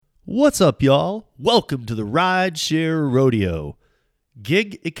What's up, y'all? Welcome to the Rideshare Rodeo,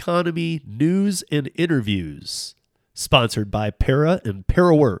 gig economy news and interviews, sponsored by Para and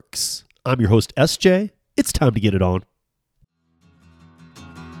ParaWorks. I'm your host, SJ. It's time to get it on.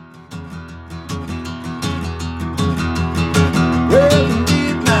 Well,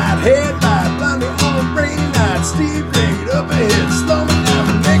 midnight headlight, blinding on a rainy night, Steve laid up ahead, slowing down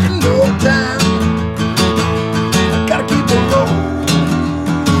and making no time. I gotta keep on rolling.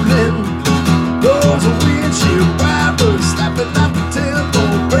 Those are windshield wipers slapping out the tempo,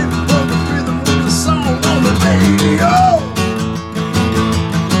 baby, for the rhythm with the song on the radio.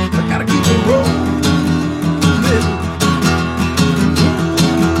 I gotta keep on rolling.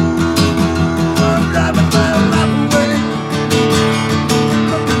 I'm driving my life away.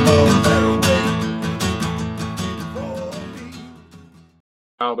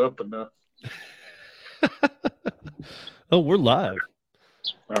 Up enough. Oh, we're live.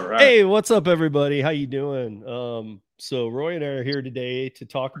 All right. Hey, what's up, everybody? How you doing? So Roy and I are here today to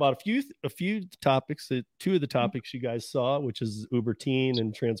talk about a few topics. Two of the topics you guys saw, which is Uber Teen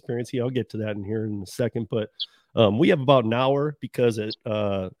and transparency. I'll get to that in here in a second, but we have about an hour because it's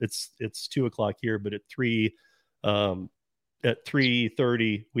 2:00 here, but at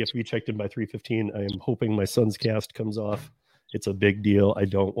 3:30 we have to be checked in by 3:15. I am hoping my son's cast comes off. It's a big deal. I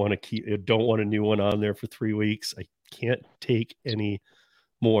don't want a new one on there for 3 weeks. I can't take any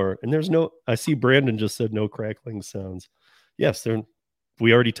more. And I see Brandon just said no crackling sounds. Yes,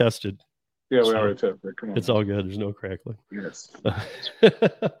 we already tested. Yeah, we already tested. Come on. It's all good. There's no crackling. Yes.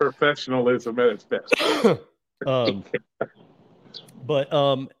 Professionalism at its best.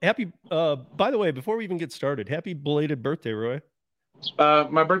 Happy, by the way, before we even get started, happy belated birthday, Roy.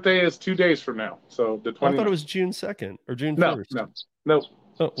 My birthday is 2 days from now. So the 20th. I thought it was June 2nd or June 1st. No.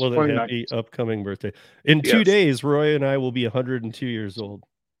 Oh, well, then 29th. happy upcoming birthday. In 2 days, Roy and I will be 102 years old.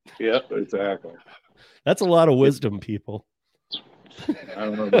 Yep, exactly. That's a lot of wisdom, people. I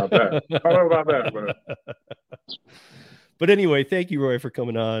don't know about that. But anyway, thank you, Roy, for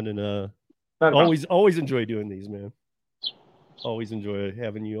coming on. And always enjoy doing these, man. Always enjoy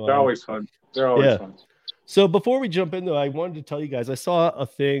having you on. They're always fun. Fun. So before we jump in, though, I wanted to tell you guys, I saw a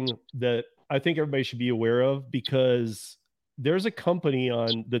thing that I think everybody should be aware of, because there's a company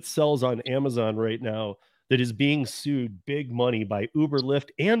that sells on Amazon right now that is being sued big money by Uber,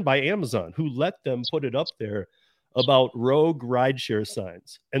 Lyft, and by Amazon, who let them put it up there about rogue rideshare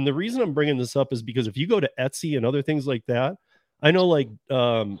signs. And the reason I'm bringing this up is because if you go to Etsy and other things like that, I know like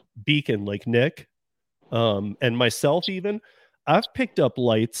Beacon, like Nick, and myself even, I've picked up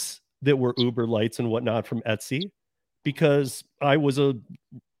lights that were Uber lights and whatnot from Etsy because I'm on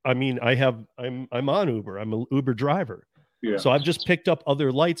Uber. I'm an Uber driver. Yeah. So I've just picked up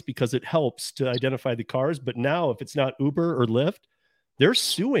other lights because it helps to identify the cars. But now if it's not Uber or Lyft, they're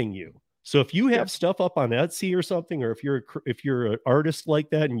suing you. So if you have stuff up on Etsy or something, or if you're an artist like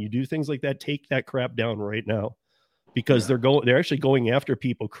that and you do things like that, take that crap down right now, because they're actually going after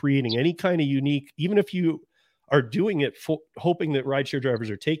people creating any kind of unique, even if you are doing it hoping that rideshare drivers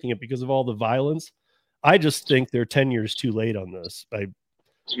are taking it because of all the violence. I just think they're 10 years too late on this. That's it.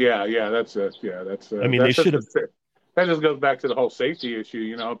 Yeah, that's. I mean, they should have. That just goes back to the whole safety issue.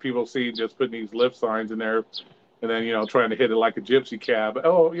 You know, people see just putting these Lyft signs in there, and then trying to hit it like a gypsy cab.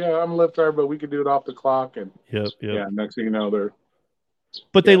 Oh yeah, I'm a Lyft driver, but we can do it off the clock. And yeah, next thing you know, they're.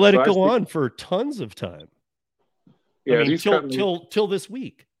 But they let it go on for tons of time. Yeah, I mean, till this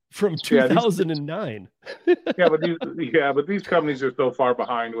week. From 2009. But these companies are so far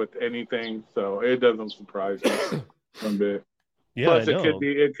behind with anything, so it doesn't surprise me one bit. Yeah, plus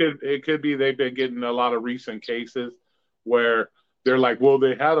it could be they've been getting a lot of recent cases where they're like, well,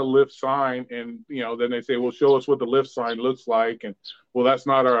 they had a Lyft sign, and then they say, well, show us what the Lyft sign looks like, and well, that's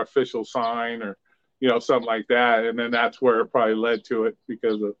not our official sign, or something like that, and then that's where it probably led to it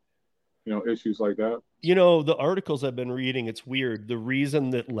because of issues like that. The articles I've been reading, it's weird. The reason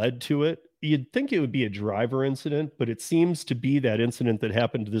that led to it, you'd think it would be a driver incident, but it seems to be that incident that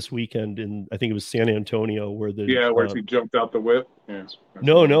happened this weekend in, I think it was San Antonio, where where he jumped out the whip. Yeah.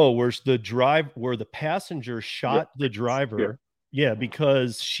 Where the passenger shot the driver. Yeah,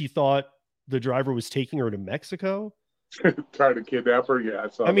 because she thought the driver was taking her to Mexico. Trying to kidnap her. Yeah,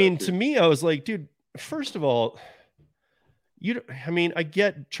 I mean, to me, I was like, dude, first of all, I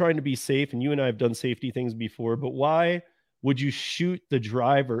get trying to be safe, and you and I have done safety things before, but why would you shoot the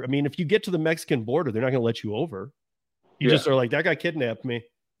driver? I mean, if you get to the Mexican border, they're not going to let you over. You just are like, that guy kidnapped me.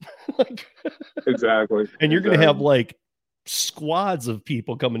 Exactly. And you're going to have like squads of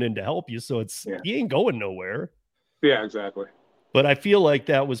people coming in to help you. So you ain't going nowhere. Yeah, exactly. But I feel like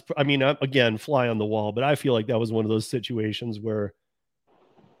that was, again, fly on the wall, but I feel like that was one of those situations where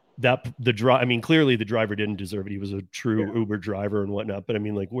I mean, clearly the driver didn't deserve it. He was a true Uber driver and whatnot. But I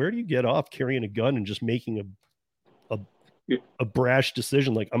mean, like, where do you get off carrying a gun and just making a brash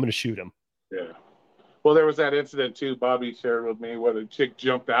decision? Like, I'm going to shoot him. Yeah. Well, there was that incident too. Bobby shared with me where the chick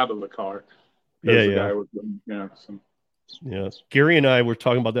jumped out of the car. Yeah. Gary and I were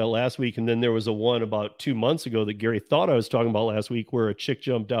talking about that last week, and then there was a one about 2 months ago that Gary thought I was talking about last week, where a chick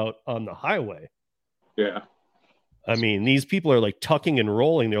jumped out on the highway. Yeah. I mean, these people are like tucking and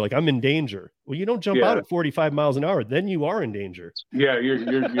rolling. They're like, I'm in danger. Well, you don't jump out at 45 miles an hour. Then you are in danger. Yeah. You're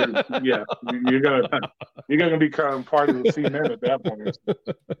going to become part of the cement at that point.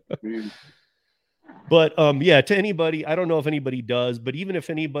 But to anybody, I don't know if anybody does, but even if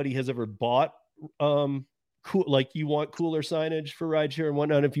anybody has ever bought cool, like you want cooler signage for rideshare and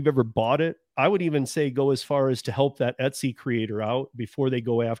whatnot, if you've ever bought it, I would even say go as far as to help that Etsy creator out before they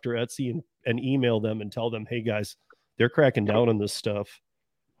go after Etsy and email them and tell them, hey guys, they're cracking down on this stuff.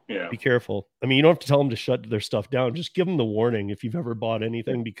 Yeah. Be careful. I mean, you don't have to tell them to shut their stuff down. Just give them the warning if you've ever bought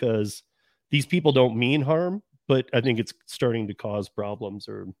anything, because these people don't mean harm, but I think it's starting to cause problems.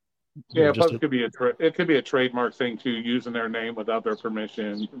 Or plus it could be a trademark thing too, using their name without their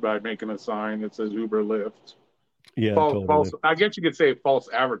permission by making a sign that says Uber Lyft. Yeah, false. I guess you could say false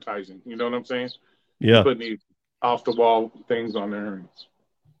advertising. You know what I'm saying? Yeah, putting these off the wall things on there.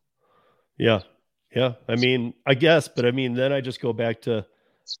 Yeah. I mean, I guess, but I mean, then I just go back to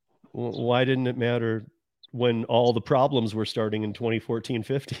why didn't it matter when all the problems were starting in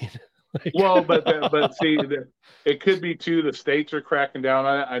 2014-15? Well, but see, it could be too. The states are cracking down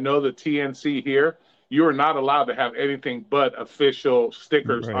on it. I know the TNC here, you are not allowed to have anything but official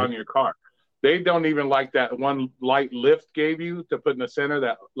stickers on your car. They don't even like that one light Lyft gave you to put in the center,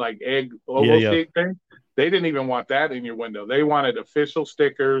 that like egg oval shape thing. They didn't even want that in your window. They wanted official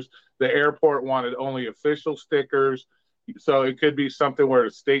stickers. The airport wanted only official stickers. So it could be something where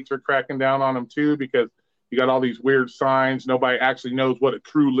the states are cracking down on them too, because you got all these weird signs. Nobody actually knows what a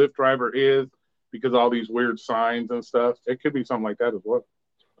true Lyft driver is because all these weird signs and stuff. It could be something like that as well.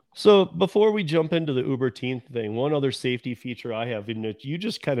 So before we jump into the Uber Teen thing, one other safety feature I have, and you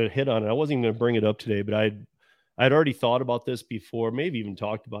just kind of hit on it. I wasn't even going to bring it up today, but I'd already thought about this before, maybe even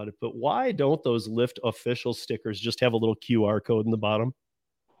talked about it. But why don't those Lyft official stickers just have a little QR code in the bottom?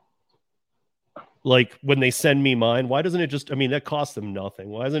 Like when they send me mine, why doesn't it just, I mean, that costs them nothing.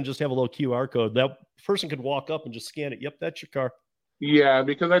 Why doesn't it just have a little QR code? That person could walk up and just scan it. Yep, that's your car. Yeah,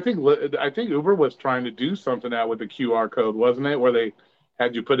 because I think Uber was trying to do something out with the QR code, wasn't it? Where they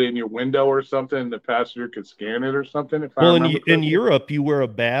had you put it in your window or something, and the passenger could scan it or something. In Europe, you wear a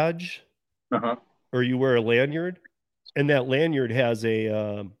badge or you wear a lanyard, and that lanyard has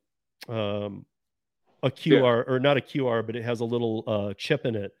a QR, or not a QR, but it has a little chip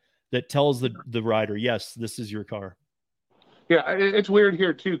in it that tells the rider, yes, this is your car. Yeah, it's weird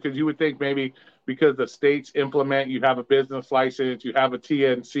here too, because you would think maybe because the states implement, you have a business license, you have a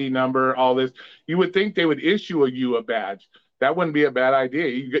TNC number, all this, you would think they would issue you a badge. That wouldn't be a bad idea.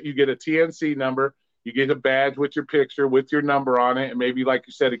 You get a TNC number, you get a badge with your picture, with your number on it, and maybe, like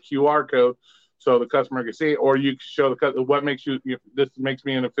you said, a QR code so the customer can see it, or you can show what makes this makes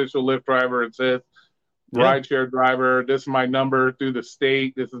me an official Lyft driver. It says rideshare driver, this is my number through the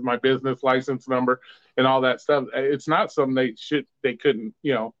state, this is my business license number, and all that stuff. It's not something they couldn't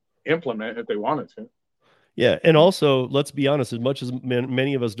implement if they wanted to. Yeah, and also, let's be honest, as much as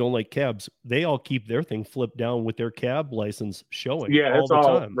many of us don't like cabs, they all keep their thing flipped down with their cab license showing all the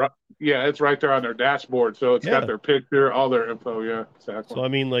time. It's right there on their dashboard, so it's got their picture, all their info. Yeah, exactly. So I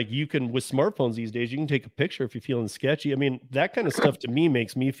mean, like, you can, with smartphones these days, you can take a picture if you're feeling sketcy. I mean, that kind of stuff to me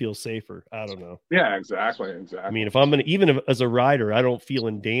makes me feel safer. I don't know. Yeah, exactly. I mean, if I'm even as a rider, I don't feel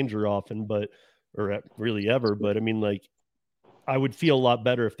in danger often, or really ever. But I mean, like, I would feel a lot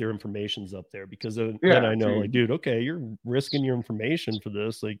better if their information's up there, because then I know, like, dude, okay, you're risking your information for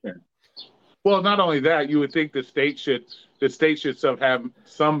this. Like, well, not only that, you would think the state should have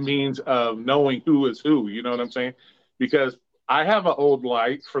some means of knowing who is who. You know what I'm saying? Because I have an old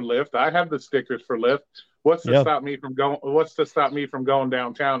light for Lyft. I have the stickers for Lyft. What's to stop me from going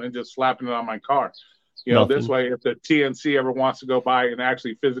downtown and just slapping it on my car? This way, if the TNC ever wants to go by and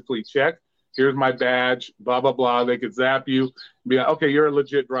actually physically check, here's my badge, blah, blah, blah. They could zap you and be like, okay, you're a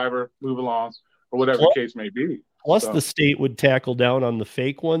legit driver, move along, or whatever the case may be. Plus, the state would tackle down on the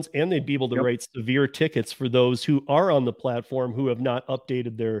fake ones, and they'd be able to write severe tickets for those who are on the platform who have not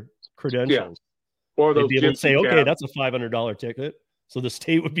updated their credentials. Yeah. Or they'd be able to say, okay, that's a $500 ticket. So the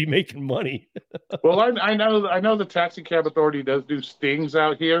state would be making money. Well, I know the taxi cab authority does do stings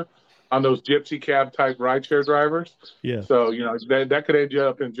out here on those gypsy cab type rideshare drivers. Yeah. So, that could end you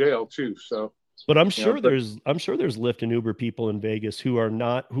up in jail too. So But I'm sure there's Lyft and Uber people in Vegas who are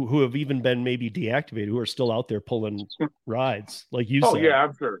not who have even been maybe deactivated, who are still out there pulling rides, like you said. Yeah,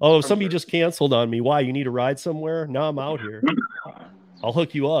 I'm sure. Oh, somebody just canceled on me. Why? You need a ride somewhere? No, I'm out here. I'll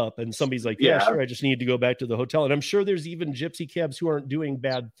hook you up. And somebody's like, yeah, sure. I just need to go back to the hotel. And I'm sure there's even gypsy cabs who aren't doing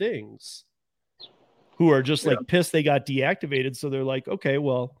bad things, who are just like pissed they got deactivated. So they're like, okay,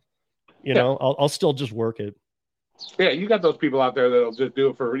 well, you know, I'll still just work it. Yeah, you got those people out there that'll just do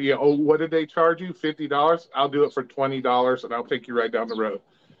it for, oh, what did they charge you? $50? I'll do it for $20 and I'll take you right down the road.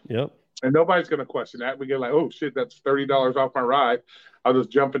 Yep. And nobody's going to question that. We get like, oh, shit, that's $30 off my ride. I'll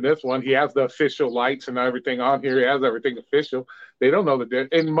just jump in this one. He has the official lights and everything on here. He has everything official. They don't know the difference.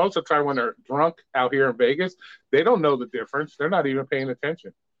 And most of the time when they're drunk out here in Vegas, they don't know the difference. They're not even paying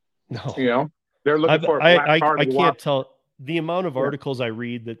attention. No. You know, they're looking for a black car. I can't tell. The amount of articles I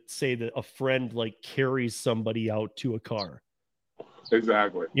read that say that a friend like carries somebody out to a car.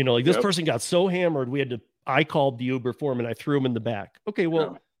 Exactly. You know, like this person got so hammered, I called the Uber for him and I threw him in the back. Okay,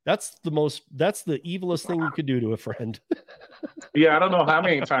 well, that's the evilest thing you could do to a friend. Yeah, I don't know how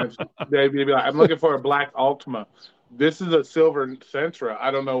many times they'd be like, I'm looking for a black Altima. This is a silver Sentra. I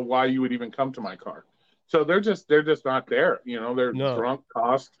don't know why you would even come to my car. So they're just not there. You know, they're drunk,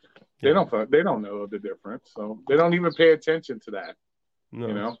 cost. They don't know the difference, so they don't even pay attention to that. No.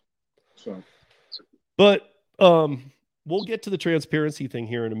 You know, so. But we'll get to the transparency thing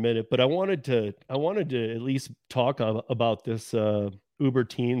here in a minute. But I wanted to at least talk about this Uber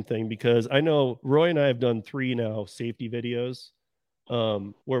teen thing, because I know Roy and I have done 3 now safety videos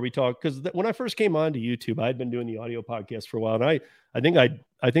where we talk, because when I first came on to YouTube, I'd been doing the audio podcast for a while, and I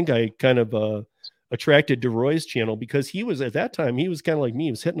think I kind of attracted to Roy's channel because he was, at that time, he was kind of like me.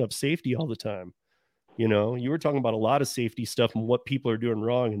 He was hitting up safety all the time. You know, you were talking about a lot of safety stuff and what people are doing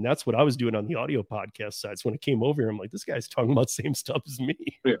wrong. And that's what I was doing on the audio podcast side. So when it came over here, I'm like, this guy's talking about the same stuff as me.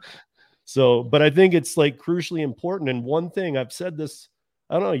 Yeah. So, but I think it's like crucially important. And one thing I've said this,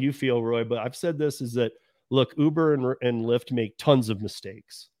 I don't know how you feel, Roy, but I've said this, is that, look, Uber and Lyft make tons of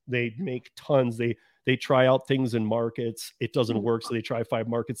mistakes. They make tons. They try out things in markets. It doesn't work. So they try 5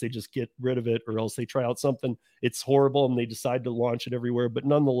 markets. They just get rid of it, or else they try out something. It's horrible and they decide to launch it everywhere. But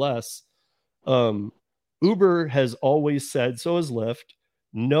nonetheless, Uber has always said, so has Lyft,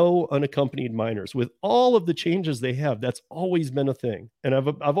 no unaccompanied minors. With all of the changes they have, that's always been a thing. And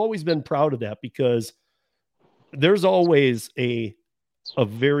I've always been proud of that, because there's always a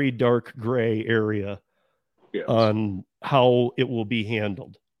very dark gray area on how it will be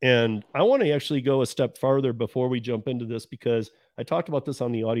handled. And I want to actually go a step farther before we jump into this, because I talked about this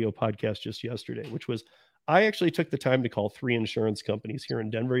on the audio podcast just yesterday, which was, I actually took the time to call 3 insurance companies here in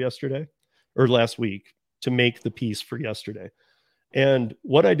Denver last week, to make the piece for yesterday. And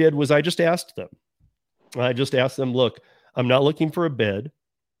what I did was I just asked them, look, I'm not looking for a bid,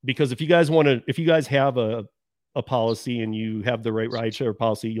 because if you guys have a policy and you have the right rideshare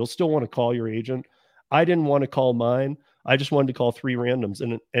policy, you'll still want to call your agent. I didn't want to call mine. I just wanted to call 3 randoms.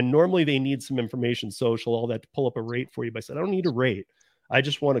 And normally they need some information, social, all that, to pull up a rate for you. But I said, I don't need a rate. I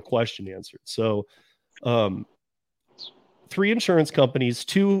just want a question answered. So 3 insurance companies,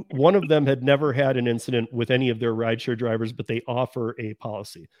 2, one of them had never had an incident with any of their rideshare drivers, but they offer a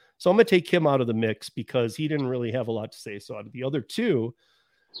policy. So I'm going to take him out of the mix because he didn't really have a lot to say. So out of the other 2,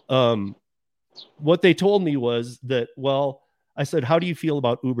 what they told me was that, well, I said, how do you feel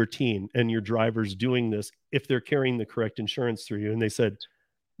about Uber Teen and your drivers doing this if they're carrying the correct insurance through you? And they said,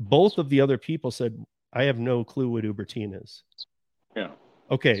 both of the other people said, I have no clue what Uber Teen is. Yeah.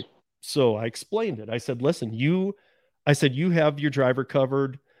 Okay. So I explained it. I said, listen, you have your driver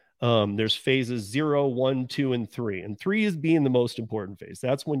covered. There's phases 0, 1, 2, and 3. And 3 is being the most important phase.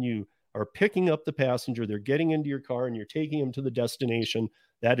 That's when you are picking up the passenger. They're getting into your car and you're taking them to the destination.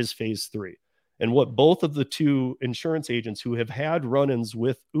 That is phase 3. And what both of the 2 insurance agents who have had run-ins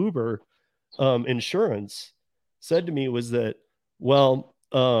with Uber insurance said to me was that, well,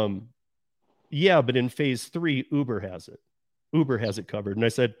 yeah, but in phase 3, Uber has it covered. And I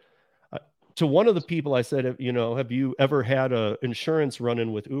said, to one of the people, I said, you know, have you ever had a insurance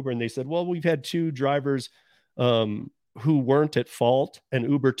run-in with Uber? And they said, well, we've had 2 drivers who weren't at fault,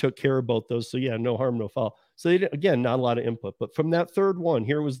 and Uber took care of both those. So yeah, no harm, no foul. So again, not a lot of input. But from that third one,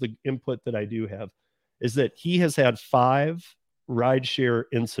 here was the input that I do have, is that he has had 5 rideshare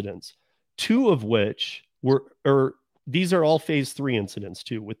incidents, 2 of which these are all phase 3 incidents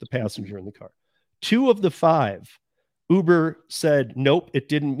too, with the passenger in the car. 2 of the 5, Uber said, nope, it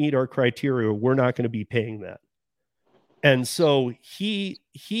didn't meet our criteria. We're not going to be paying that. And so he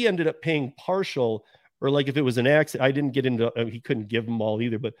ended up paying partial, or like if it was an accident, I didn't get into, he couldn't give them all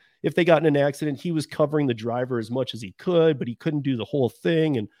either, but if they got in an accident, he was covering the driver as much as he could, but he couldn't do the whole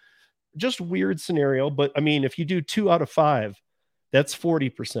thing. And just weird scenario. But I mean, if you do 2 out of 5, that's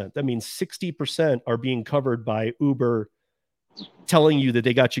 40%. That means 60% are being covered by Uber telling you that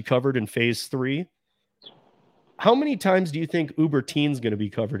they got you covered in phase 3. How many times do you think Uber Teen's going to be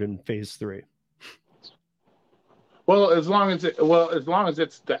covered in phase 3? Well, as long as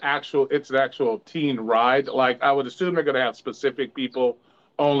it's the actual teen ride, like I would assume they're going to have specific people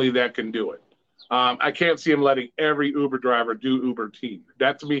only that can do it. I can't see them letting every Uber driver do Uber Teen.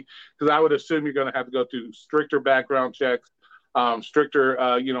 That to me, because I would assume you're going to have to go through stricter background checks, stricter,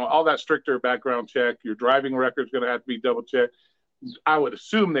 all that stricter background check. Your driving record's going to have to be double checked. I would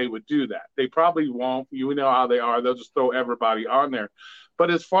assume they would do that. They probably won't. You know how they are. They'll just throw everybody on there.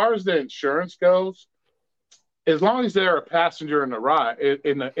 But as far as the insurance goes, as long as they're a passenger in the ride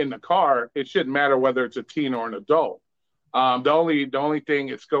in the car, it shouldn't matter whether it's a teen or an adult. The only thing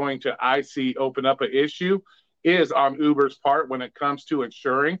it's going to, I see, open up an issue is on Uber's part when it comes to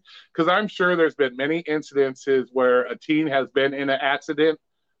insuring, because I'm sure there's been many incidences where a teen has been in an accident,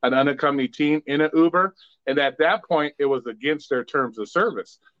 an unaccompanied teen in an Uber, and at that point it was against their terms of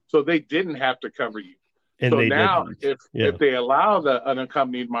service, so they didn't have to cover you. And so now, if they allow the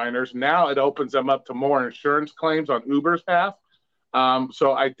unaccompanied minors, now it opens them up to more insurance claims on Uber's behalf.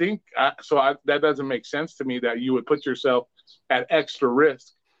 So I think that doesn't make sense to me that you would put yourself at extra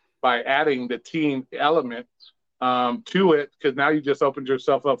risk by adding the teen element to it, because now you just opened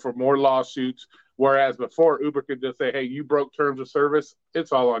yourself up for more lawsuits. Whereas before, Uber could just say, hey, you broke terms of service.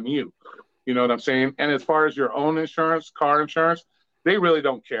 It's all on you. You know what I'm saying? And as far as your own insurance, car insurance, they really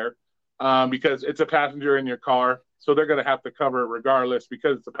don't care because it's a passenger in your car. So they're going to have to cover it regardless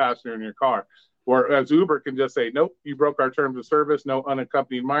because it's a passenger in your car. Whereas Uber can just say, nope, you broke our terms of service. No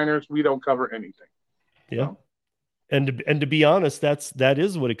unaccompanied minors. We don't cover anything. Yeah. And to be honest, that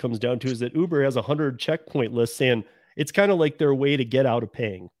is what it comes down to, is that Uber has 100 checkpoint lists saying it's kind of like their way to get out of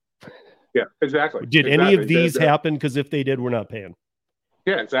paying. Yeah, exactly. Did any of these happen? Because if they did, we're not paying.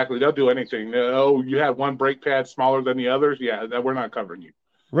 Yeah, exactly. They'll do anything. Oh, you had one brake pad smaller than the others. Yeah, that we're not covering you.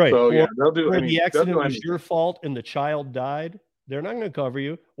 Right. So yeah, they'll do anything. The accident was your fault and the child died, they're not going to cover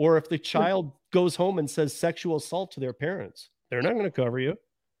you. Or if the child goes home and says sexual assault to their parents, they're not going to cover you.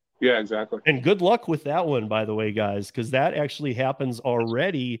 Yeah, exactly. And good luck with that one, by the way, guys, because that actually happens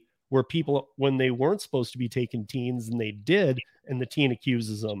already, where people, when they weren't supposed to be taking teens and they did, and the teen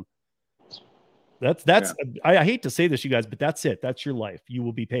accuses them. That's I hate to say this, you guys, but that's it. That's your life. You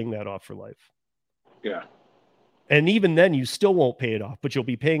will be paying that off for life. Yeah. And even then you still won't pay it off, but you'll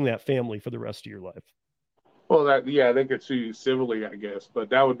be paying that family for the rest of your life. Well, they could sue you civilly, I guess, but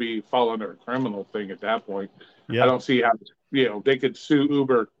that would be fall under a criminal thing at that point. Yeah. I don't see how, they could sue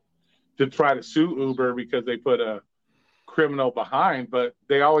Uber to try to sue Uber because they put a criminal behind, but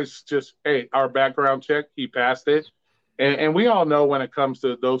they always just, hey, our background check, he passed it. And we all know when it comes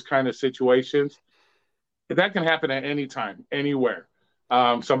to those kind of situations, that can happen at any time, anywhere.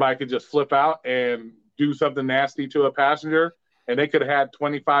 Somebody could just flip out and do something nasty to a passenger, and they could have had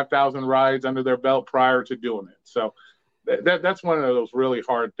 25,000 rides under their belt prior to doing it. So that's one of those really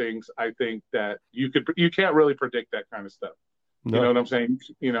hard things, I think, that you can't really predict that kind of stuff. No. You know what I'm saying?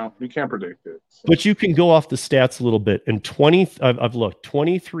 You can't predict it. So. But you can go off the stats a little bit. And I've looked,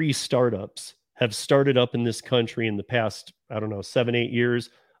 23 startups have started up in this country in the past, 7-8 years,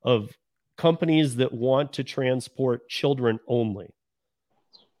 of companies that want to transport children only.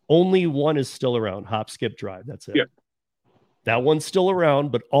 Only one is still around, Hop, Skip, Drive. That's it. Yeah. That one's still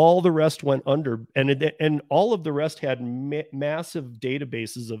around, but all the rest went under, and all of the rest had massive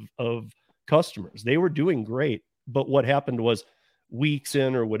databases of customers. They were doing great, but what happened was, weeks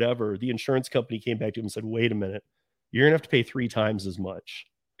in or whatever, the insurance company came back to him and said, "Wait a minute, you're gonna have to pay 3 times as much."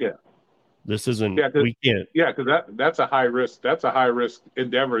 Yeah, this isn't. We can't. Yeah, because that's a high risk. That's a high risk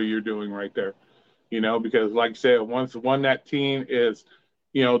endeavor you're doing right there. Because like I said, once that teen is,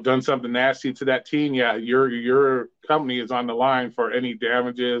 done something nasty to that teen, yeah, your company is on the line for any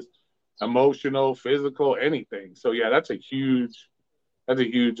damages, emotional, physical, anything. So yeah, that's a huge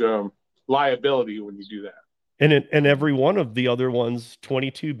liability when you do that. And every one of the other ones,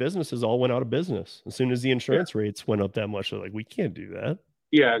 22 businesses all went out of business as soon as the insurance rates went up that much. They're like, we can't do that.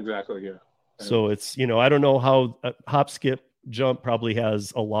 Yeah, exactly. Yeah. So it's, I don't know how Hop, Skip, Jump probably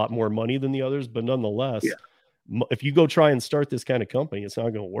has a lot more money than the others, but nonetheless, if you go try and start this kind of company, it's not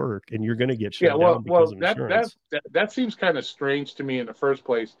going to work, and you're going to get shut down because of insurance. That seems kind of strange to me in the first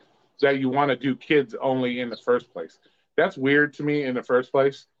place, that you want to do kids only in the first place. That's weird to me in the first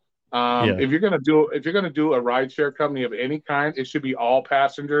place. If you're gonna do a rideshare company of any kind, it should be all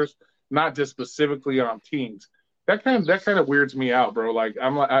passengers, not just specifically on teens. That kind of weirds me out, bro. Like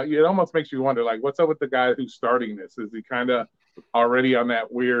it almost makes you wonder, like, what's up with the guy who's starting this? Is he kind of already on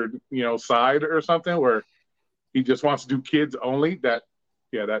that weird, side or something where he just wants to do kids only.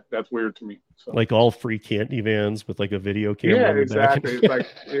 That's weird to me. So. Like all free candy vans with like a video camera. Yeah, in the exactly.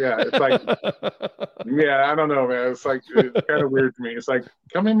 It's like, I don't know, man. It's like, it's kind of weird to me. It's like,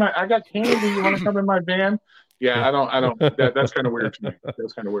 I got candy. You want to come in my van? Yeah, I don't. That's kind of weird to me.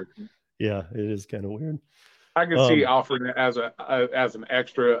 That's kind of weird to me. Yeah, it is kind of weird. I can see offering it as an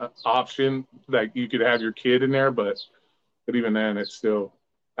extra option, like you could have your kid in there, but even then, it's still,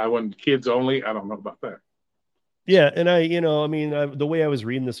 I want kids only. I don't know about that. Yeah, and the way I was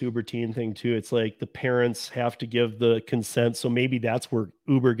reading this Uber teen thing too, it's like the parents have to give the consent. So maybe that's where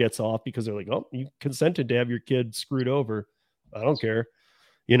Uber gets off, because they're like, oh, you consented to have your kid screwed over. I don't care.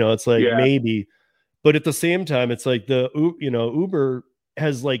 It's like maybe, but at the same time, it's like Uber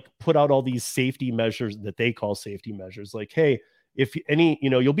has like put out all these safety measures that they call safety measures. Like, hey, if any,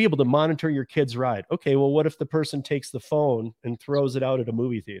 you'll be able to monitor your kid's ride. Okay, well, what if the person takes the phone and throws it out at a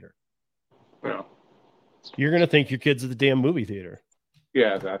movie theater? Yeah. You're going to think your kid's at the damn movie theater.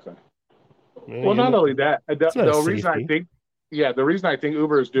 Yeah, exactly. Well, not only that, the reason I think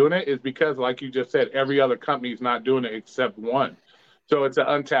Uber is doing it is because, like you just said, every other company is not doing it except one. So it's an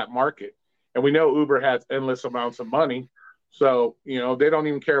untapped market. And we know Uber has endless amounts of money. So, they don't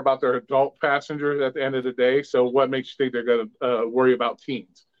even care about their adult passengers at the end of the day. So what makes you think they're going to worry about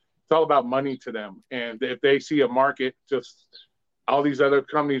teens? It's all about money to them. And if they see a market, just all these other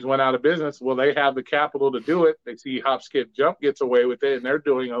companies went out of business. Well, they have the capital to do it. They see Hop, Skip, Jump gets away with it, and they're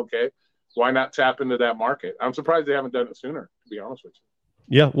doing okay. Why not tap into that market? I'm surprised they haven't done it sooner, to be honest with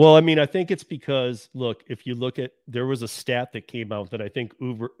you. Yeah, well, I think it's because, look, if you look at, there was a stat that came out that I think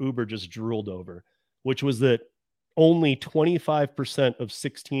Uber just drooled over, which was that only 25% of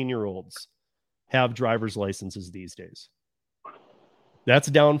 16-year-olds have driver's licenses these days. That's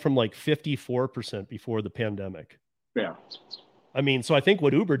down from like 54% before the pandemic. Yeah. So I think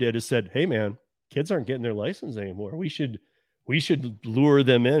what Uber did is said, hey man, kids aren't getting their license anymore. We should lure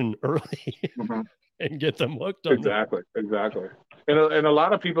them in early and get them hooked on Exactly. And a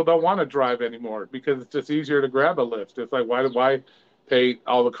lot of people don't want to drive anymore because it's just easier to grab a Lyft. It's like, why pay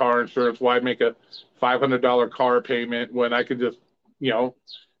all the car insurance? Why make a $500 car payment when I could just, if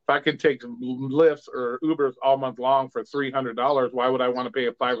I could take Lyfts or Ubers all month long for $300, why would I want to pay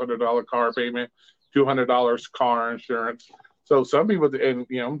a $500 car payment, $200 car insurance? So some people, and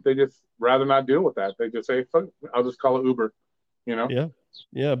they just rather not deal with that. They just say, fuck, I'll just call it Uber,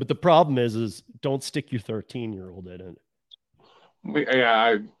 Yeah. But the problem is don't stick your 13-year-old in it.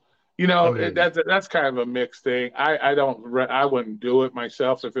 Yeah, that's kind of a mixed thing. I wouldn't do it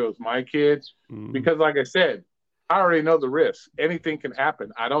myself if it was my kids, because like I said, I already know the risk. Anything can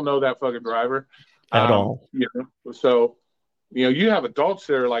happen. I don't know that fucking driver at all. So you have adults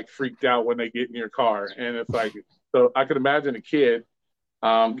that are like freaked out when they get in your car, and it's like, so I could imagine a kid.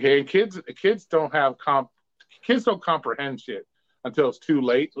 And kids don't comprehend shit until it's too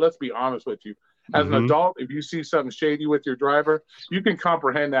late. Let's be honest with you. As an adult, if you see something shady with your driver, you can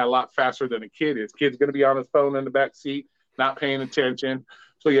comprehend that a lot faster than a kid is. Kid's going to be on his phone in the back seat, not paying attention.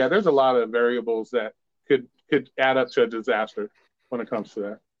 So yeah, there's a lot of variables that could add up to a disaster when it comes to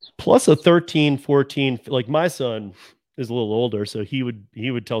that. Plus a 13, 14, like my son is a little older, so he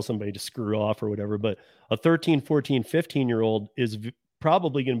would tell somebody to screw off or whatever, but a 13, 14, 15-year-old is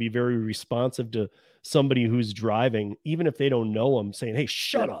probably going to be very responsive to somebody who's driving, even if they don't know them, saying, hey,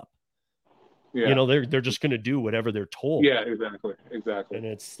 shut up. Yeah. They're just going to do whatever they're told. Yeah, exactly. And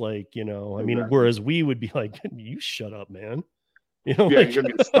it's like, whereas we would be like, you shut up, man. You're going to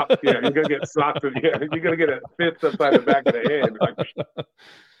get stopped. Yeah, you're going to get stopped. Yeah, you're going to get a fist upside the back of the head.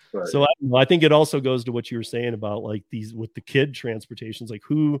 Right. So I think it also goes to what you were saying about like these with the kid transportations, like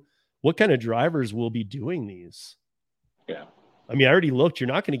what kind of drivers will be doing these? Yeah. I already looked, you're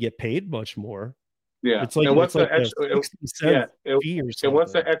not going to get paid much more. Yeah. It's like, and what's the extra fee or something? And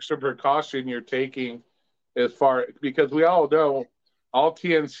what's the extra precaution you're taking because we all know all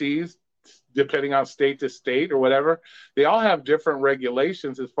TNCs, depending on state to state or whatever, they all have different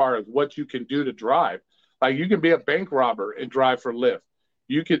regulations as far as what you can do to drive. Like you can be a bank robber and drive for Lyft.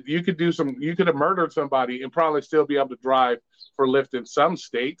 You could have murdered somebody and probably still be able to drive for Lyft in some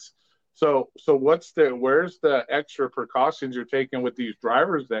states. So where's the extra precautions you're taking with these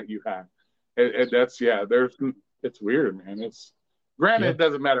drivers that you have? And it's weird, man. It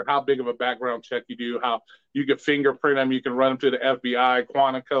doesn't matter how big of a background check you do, how you can fingerprint them, you can run them to the FBI,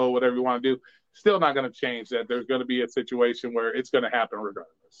 Quantico, whatever you want to do. Still not going to change that. There's going to be a situation where it's going to happen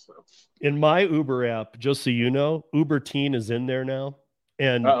regardless. So. In my Uber app, just so you know, Uber Teen is in there now.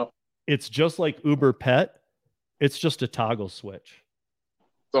 And It's just like Uber Pet. It's just a toggle switch.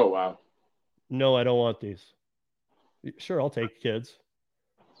 Oh, wow. No, I don't want these. Sure, I'll take kids.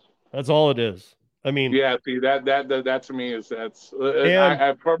 That's all it is. I mean, Yeah, see that to me is that's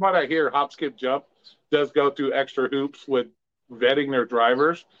and from what I hear, Hop Skip Jump does go through extra hoops with vetting their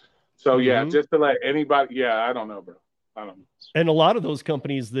drivers. So yeah, mhm. just to let anybody, yeah, I don't know, bro. I don't know. And a lot of those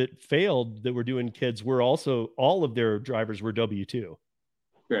companies that failed that were doing kids were also all of their drivers were W-2.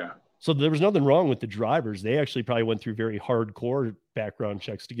 Yeah, So there was nothing wrong with the drivers. They actually probably went through very hardcore background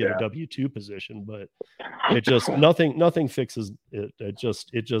checks to get a yeah. W-2 position, but it just nothing fixes it. It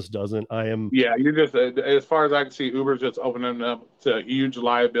just doesn't. I am Yeah, you just as far as I can see, Uber's just opening up to huge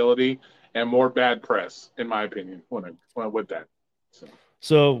liability and more bad press, in my opinion. With that.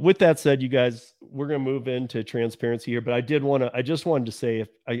 so with that said, you guys, we're gonna move into transparency here, but I just wanted to say if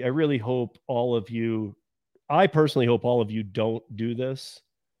I really hope all of you, I personally hope all of you don't do this.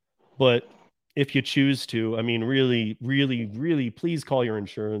 But if you choose to, I mean, really, really, really, please call your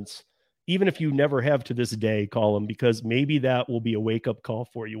insurance. Even if you never have to this day, call them, because maybe that will be a wake up call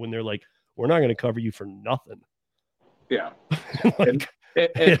for you when they're like, we're not going to cover you for nothing. Yeah. Like,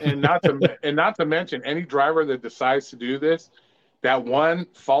 and not to mention any driver that decides to do this, that one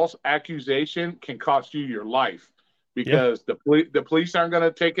false accusation can cost you your life, because the police aren't going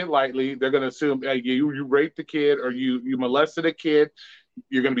to take it lightly. They're going to assume, hey, you raped the kid or you molested a kid.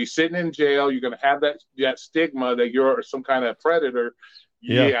 You're going to be sitting in jail. You're going to have that stigma that you're some kind of predator.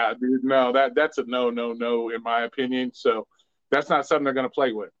 Yeah, dude, no, that's a no in my opinion. So that's not something they're going to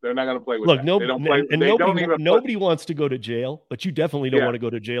play with. They're not going to play with look, that. no, They don't play. and They don't even. nobody wants to go to jail, but you definitely don't Yeah, want to go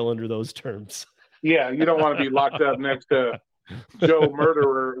to jail under those terms. yeah. You don't want to be locked up next to Joe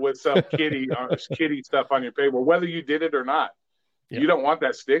Murderer with some kitty stuff on your paper, whether you did it or not. Yeah. You don't want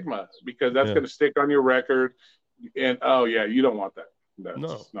that stigma, because that's going to stick on your record. And oh yeah, you don't want that. That's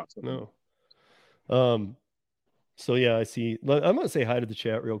no. So yeah, I see. I'm gonna say hi to the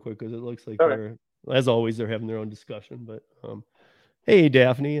chat real quick because it looks like they're, as always, they're having their own discussion. But hey,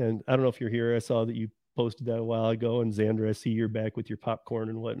 Daphne, and I don't know if you're here. I saw that you posted that a while ago, and Xander, I see you're back with your popcorn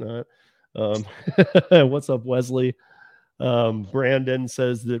and whatnot. What's up, Wesley? Brandon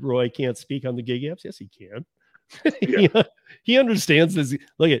says that Roy can't speak on the gig apps. Yes, he can. Yeah. He understands this.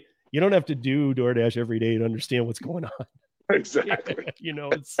 Look at, you don't have to do DoorDash every day to understand what's going on. Exactly.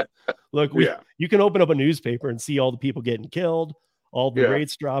 It's look, you can open up a newspaper and see all the people getting killed, all the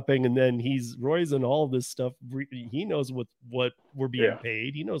rates dropping, and then Roy's in all this stuff. He knows what we're being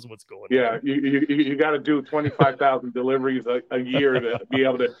paid. He knows what's going on. Yeah, you got to do 25,000 deliveries a year to be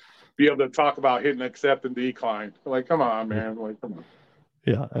able to talk about hitting accept and decline. Like, come on, man. Like, come on.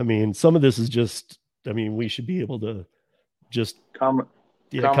 Yeah, I mean, some of this is just, I mean, we should be able to just common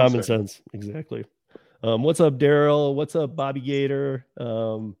sense. Exactly. What's up, Daryl? What's up, Bobby Gator?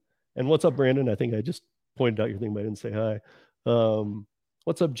 And what's up, Brandon? I think I just pointed out your thing, but I didn't say hi.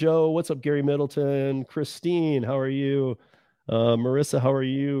 What's up, Joe? What's up, Gary Middleton? Christine, how are you? Marissa, how are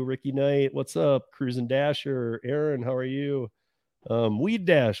you? Ricky Knight, what's up? Cruising Dasher, Aaron, how are you? Weed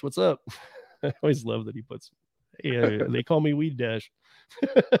Dash, what's up? I always love that he puts, they call me Weed Dash.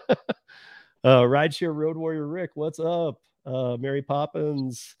 Rideshare Road Warrior Rick, what's up? Mary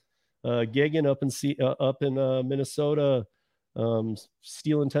Poppins, gigging up in Minnesota,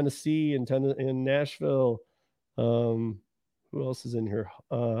 Steel in Tennessee, in Nashville. Who else is in here?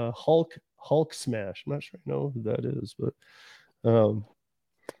 Hulk Smash. I'm not sure I know who that is, but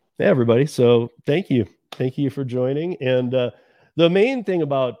yeah, everybody. So thank you for joining. And the main thing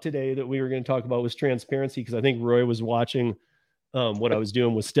about today that we were going to talk about was transparency, because I think Roy was watching what I was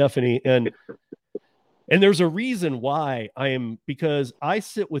doing with Stephanie, and there's a reason why because I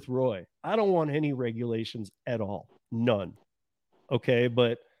sit with Roy. I don't want any regulations at all. None. Okay.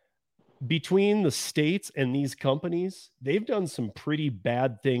 But between the states and these companies, they've done some pretty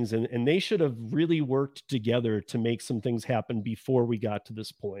bad things, and they should have really worked together to make some things happen before we got to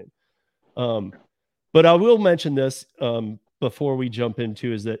this point. But I will mention this before we jump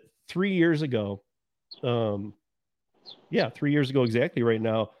into, is that 3 years ago, 3 years ago exactly right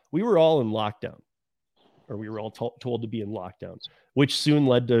now, we were all in lockdown. Or we were all told to be in lockdown, which soon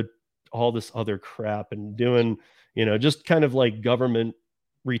led to all this other crap and doing, just kind of like government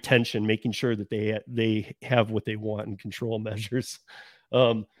retention, making sure that they have what they want and control measures.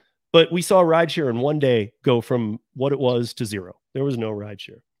 But we saw rideshare in one day go from what it was to zero. There was no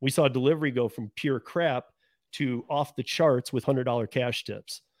rideshare. We saw delivery go from pure crap to off the charts with $100 cash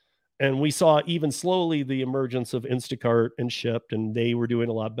tips. And we saw even slowly the emergence of Instacart and Shipt, and they were doing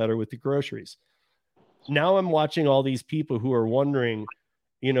a lot better with the groceries. Now I'm watching all these people who are wondering,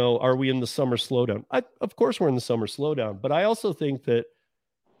 are we in the summer slowdown? Of course we're in the summer slowdown, but I also think that,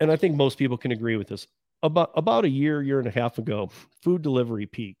 and I think most people can agree with this, about a year and a half ago, food delivery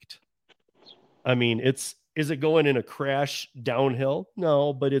peaked. I mean, is it going in a crash downhill?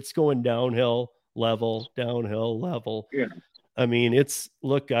 No, but it's going downhill level. Yeah. I mean,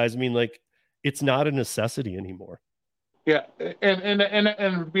 look, guys, I mean, like, it's not a necessity anymore. Yeah, and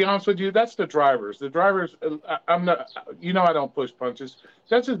to be honest with you, that's the drivers. The drivers, I'm not, I don't push punches.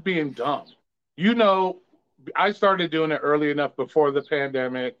 That's just being dumb. I started doing it early enough before the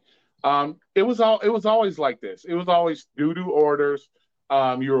pandemic. It was always like this. It was always due to orders.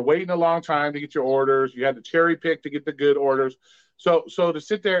 You were waiting a long time to get your orders. You had to cherry pick to get the good orders. So to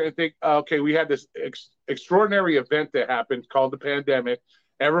sit there and think, okay, we had this extraordinary event that happened called the pandemic.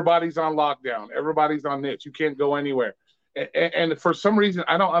 Everybody's on lockdown. Everybody's on this. You can't go anywhere. And for some reason,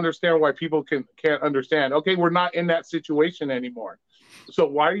 I don't understand why people can't understand. Okay, we're not in that situation anymore. So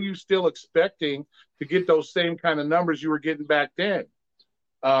why are you still expecting to get those same kind of numbers you were getting back then?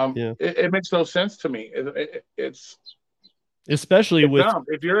 It makes no sense to me. It's especially with dumb.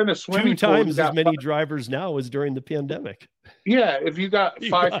 If you're in a swimming 2 times as many drivers now as during the pandemic. Yeah, if you got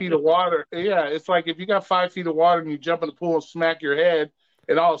 5 feet of water, it's like if you got 5 feet of water and you jump in the pool and smack your head.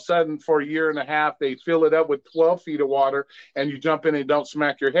 And all of a sudden, for a year and a half, they fill it up with 12 feet of water, and you jump in and don't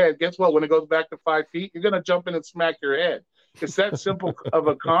smack your head. Guess what? When it goes back to 5 feet, you're going to jump in and smack your head. It's that simple of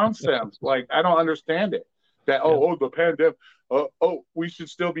a concept. Like, I don't understand it. That, the pandemic, we should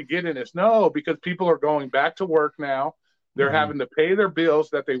still be getting this. No, because people are going back to work now. They're having to pay their bills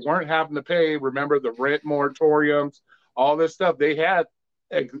that they weren't having to pay. Remember the rent moratoriums, all this stuff. They had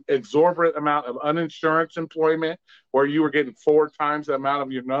exorbitant amount of uninsurance employment where you were getting 4 times the amount of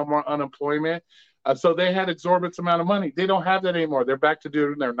your normal unemployment. So they had exorbitant amount of money. They don't have that anymore. They're back to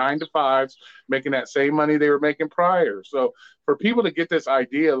doing their 9 to 5s, making that same money they were making prior. So for people to get this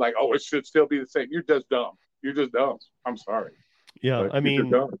idea like, it should still be the same, you're just dumb. You're just dumb. I'm sorry. Yeah. I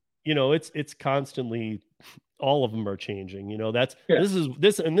mean, it's constantly, all of them are changing. This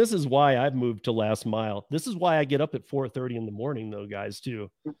is why I've moved to last mile. This is why I get up at 4:30 in the morning, though, guys, too.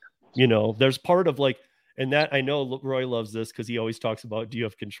 There's part of like, and that I know Roy loves this because he always talks about, do you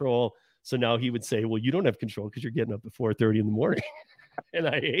have control? So now he would say, well, you don't have control because you're getting up at 4:30 in the morning. And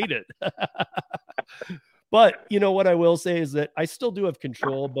I hate it. But what I will say is that I still do have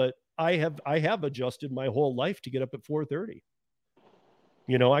control, but I have adjusted my whole life to get up at 4:30.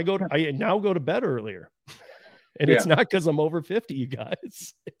 I now go to bed earlier. And it's not because I'm over 50, you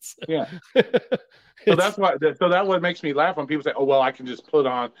guys. So that's why. So that what makes me laugh when people say, "Oh, well, I can just put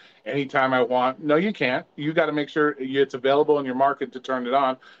on anytime I want." No, you can't. You got to make sure it's available in your market to turn it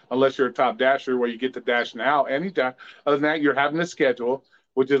on, unless you're a top dasher where you get to dash now anytime. Other than that, you're having a schedule,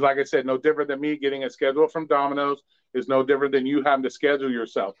 which is, like I said, no different than me getting a schedule from Domino's. Is no different than you having to schedule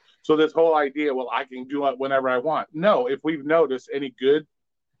yourself. So this whole idea, well, I can do it whenever I want. No, if we've noticed, any good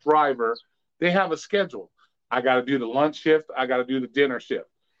driver, they have a schedule. I got to do the lunch shift. I got to do the dinner shift.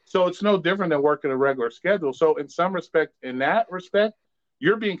 So it's no different than working a regular schedule. So in that respect,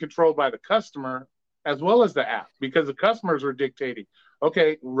 you're being controlled by the customer as well as the app, because the customers are dictating,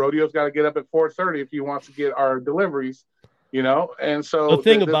 okay, Rodeo's got to get up at 4:30 if he wants to get our deliveries, And so the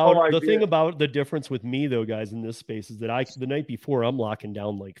thing about the difference with me, though, guys, in this space is that the night before I'm locking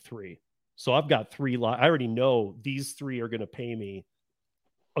down like 3. So I've got 3. I already know these 3 are going to pay me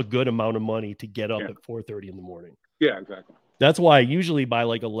a good amount of money to get up at 4:30 in the morning. Yeah, exactly. That's why usually by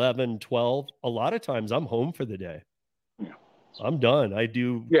like 11, 12, a lot of times I'm home for the day. Yeah. I'm done. I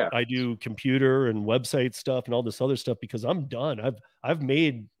do computer and website stuff and all this other stuff because I'm done. I've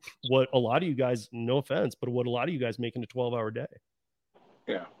made what a lot of you guys, no offense, but what a lot of you guys make in a 12-hour day.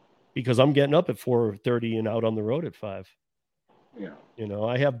 Yeah. Because I'm getting up at 4:30 and out on the road at 5. Yeah.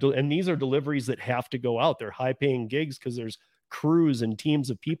 I have, and these are deliveries that have to go out. They're high paying gigs because there's crews and teams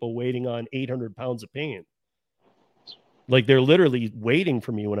of people waiting on 800 pounds of paint. Like they're literally waiting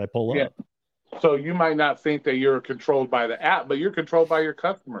for me when I pull up. So you might not think that you're controlled by the app, but you're controlled by your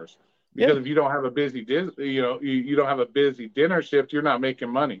customers. Because if you don't have a busy, you don't have a busy dinner shift, you're not making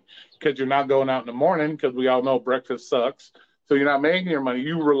money because you're not going out in the morning. Because we all know breakfast sucks, so you're not making your money.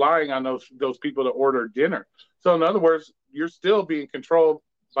 You're relying on those people to order dinner. So in other words, you're still being controlled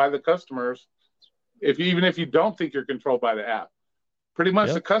by the customers. Even if you don't think you're controlled by the app, pretty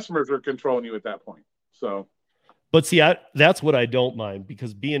much the customers are controlling you at that point. So, but see, that's what I don't mind,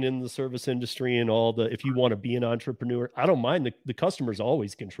 because being in the service industry and if you want to be an entrepreneur, I don't mind the customers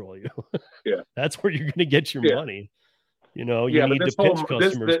always control you. That's where you're going to get your money. You need to pitch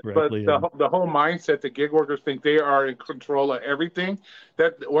customers correctly. But the whole mindset that gig workers think they are in control of everything,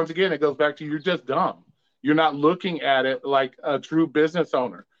 that once again, it goes back to, you're just dumb. You're not looking at it like a true business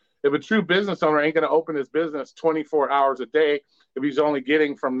owner. If a true business owner ain't going to open his business 24 hours a day if he's only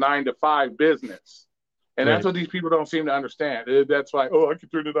getting from 9 to 5 business. And that's what these people don't seem to understand. That's like, I can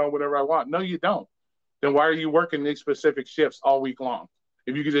turn it on whenever I want. No, you don't. then why are you working these specific shifts all week long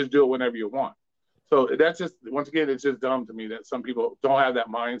if you can just do it whenever you want? So that's just, once again, it's just dumb to me that some people don't have that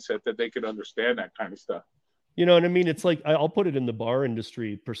mindset that they could understand that kind of stuff. You know what I mean? It's like, I'll put it in the bar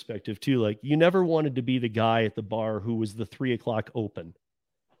industry perspective too. Like, you never wanted to be the guy at the bar who was the 3 o'clock open.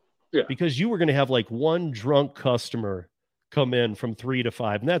 Yeah. Because you were going to have like one drunk customer come in from 3 to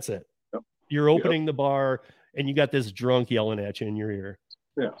 5, and that's it. Yep. You're opening the bar and you got this drunk yelling at you in your ear.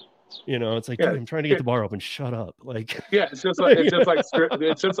 Yeah. You know, it's like, dude, I'm trying to get the bar open. Shut up. Like, yeah, it's just like it's just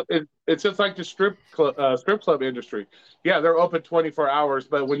like the strip club industry. Yeah, they're open 24 hours,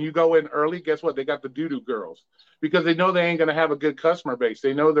 but when you go in early, guess what? They got the doo-doo girls because they know they ain't gonna have a good customer base.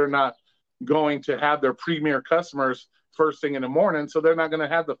 They know they're not going to have their premier customers first thing in the morning, so they're not gonna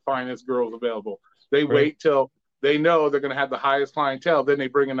have the finest girls available. They wait till they know they're gonna have the highest clientele, then they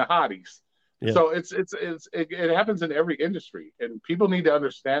bring in the hotties. Yeah. So it happens in every industry, and people need to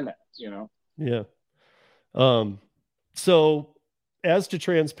understand that, you know? Yeah. So as to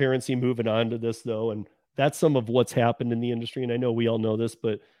transparency, moving on to this though, and that's some of what's happened in the industry. And I know we all know this,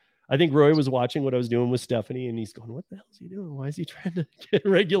 but I think Roy was watching what I was doing with Stephanie and he's going, what the hell is he doing? Why is he trying to get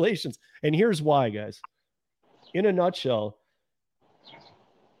regulations? And here's why, guys. In a nutshell,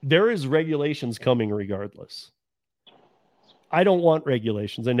 there is regulations coming regardless. I don't want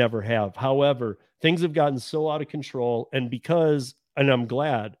regulations. I never have. However, things have gotten so out of control. And I'm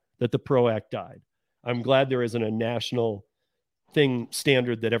glad that the PRO Act died. I'm glad there isn't a national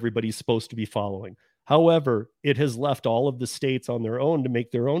standard that everybody's supposed to be following. However, it has left all of the states on their own to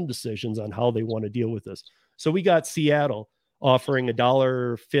make their own decisions on how they want to deal with this. So we got Seattle offering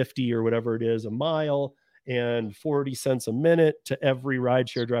 $1.50 or whatever it is a mile and 40 cents a minute to every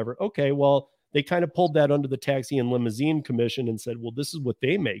rideshare driver. Okay, well, they kind of pulled that under the Taxi and Limousine Commission and said, well, this is what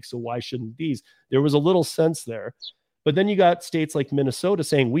they make, so why shouldn't these? There was a little sense there. But then you got states like Minnesota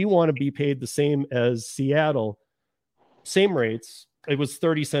saying, we want to be paid the same as Seattle, same rates. It was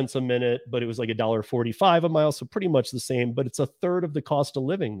 30 cents a minute, but it was like $1.45 a mile, so pretty much the same, but it's a third of the cost of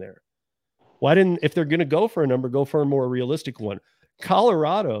living there. Why didn't, if they're going to go for a number, go for a more realistic one?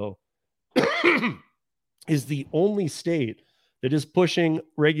 Colorado is the only state that is pushing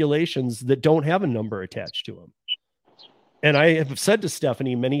regulations that don't have a number attached to them. And I have said to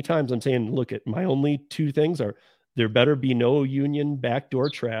Stephanie many times, I'm saying, look, at my only two things are there better be no union backdoor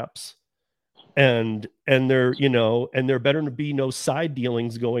traps, and there, you know, and there better be no side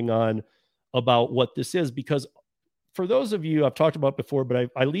dealings going on about what this is. Because for those of you I've talked about before, but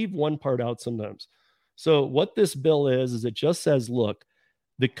I leave one part out sometimes. So what this bill is it just says, look,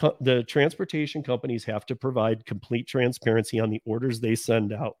 the transportation companies have to provide complete transparency on the orders they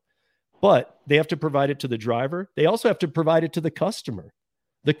send out, but they have to provide it to the driver. They also have to provide it to the customer.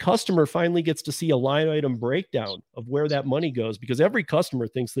 The customer finally gets to see a line item breakdown of where that money goes, because every customer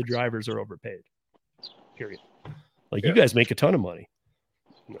thinks the drivers are overpaid. Period. Like, you guys make a ton of money.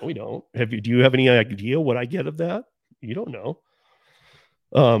 No, we don't. Do you have any idea what I get of that? You don't know.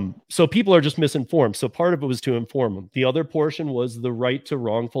 So people are just misinformed. So part of it was to inform them. The other portion was the right to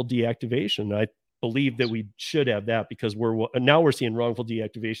wrongful deactivation. I believe that we should have that, because now we're seeing wrongful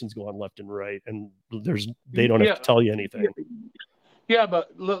deactivations go on left and right, and they don't have to tell you anything. Yeah, but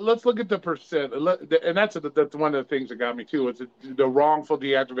let's look at the percent, and that's one of the things that got me too, is the wrongful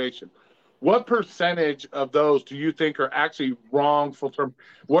deactivation. What percentage of those do you think are actually wrongful term?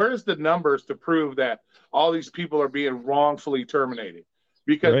 Where is the numbers to prove that all these people are being wrongfully terminated?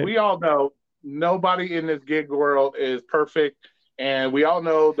 Because we all know nobody in this gig world is perfect. And we all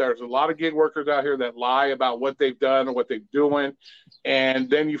know there's a lot of gig workers out here that lie about what they've done or what they're doing. And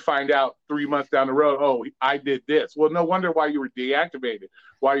then you find out 3 months down the road, oh, I did this. Well, no wonder why you were deactivated,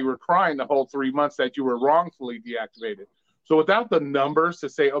 why you were crying the whole 3 months that you were wrongfully deactivated. So without the numbers to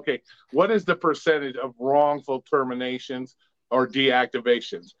say, okay, what is the percentage of wrongful terminations or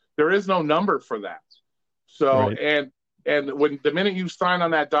deactivations? There is no number for that. So, and when the minute you sign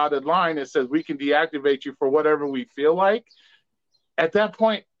on that dotted line, it says we can deactivate you for whatever we feel like. At that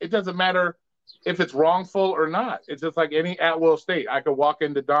point, it doesn't matter if it's wrongful or not. It's just like any at-will state. I could walk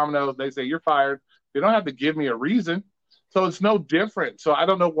into Domino's, they say, you're fired. They don't have to give me a reason. So it's no different. So I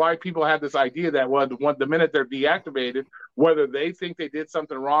don't know why people have this idea that the minute they're deactivated, whether they think they did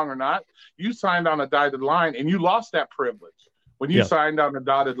something wrong or not, you signed on a dotted line and you lost that privilege. When you signed on the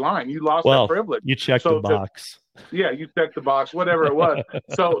dotted line, you lost that privilege. You checked the box. You checked the box, whatever it was.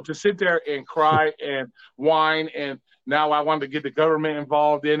 So to sit there and cry and whine, and now I want to get the government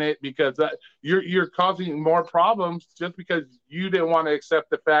involved in it, because you're causing more problems just because you didn't want to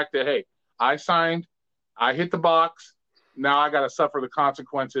accept the fact that, hey, I signed, I hit the box, now I got to suffer the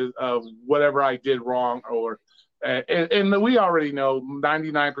consequences of whatever I did wrong. And we already know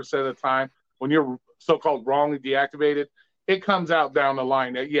 99% of the time when you're so-called wrongly deactivated, it comes out down the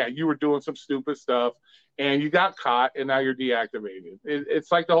line that, yeah, you were doing some stupid stuff and you got caught and now you're deactivated.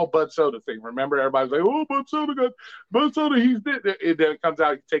 It's like the whole Bud Soda thing. Remember, everybody's like, oh, Bud Soda, he's dead. And then it comes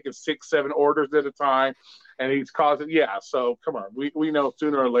out, he's taking 6, 7 orders at a time and he's causing, yeah. So come on, we know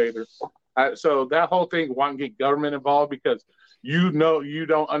sooner or later. So that whole thing, wanting to get government involved because you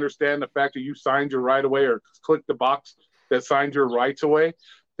don't understand the fact that you signed your right away or clicked the box that signed your rights away,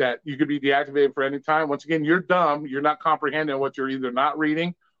 that you could be deactivated for any time. Once again, you're dumb. You're not comprehending what you're either not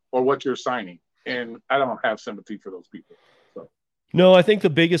reading or what you're signing. And I don't have sympathy for those people. So. No, I think the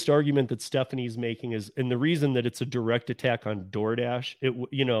biggest argument that Stephanie's making is, and the reason that it's a direct attack on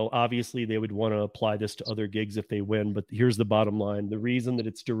DoorDash, obviously they would want to apply this to other gigs if they win, but here's the bottom line. The reason that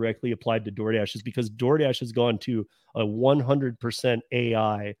it's directly applied to DoorDash is because DoorDash has gone to a 100%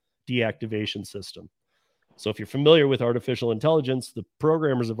 AI deactivation system. So if you're familiar with artificial intelligence, the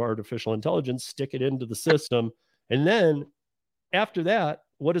programmers of artificial intelligence stick it into the system. And then after that,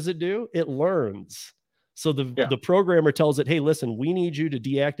 what does it do? It learns. So the programmer tells it, hey, listen, we need you to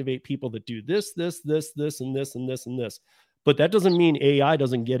deactivate people that do this, and this, and this. But that doesn't mean AI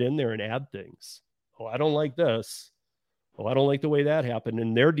doesn't get in there and add things. Oh, I don't like this. Oh, I don't like the way that happened.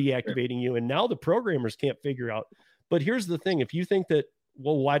 And they're deactivating you. And now the programmers can't figure out. But here's the thing. If you think that,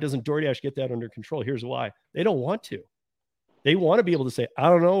 well, why doesn't DoorDash get that under control? Here's why. They don't want to. They want to be able to say, I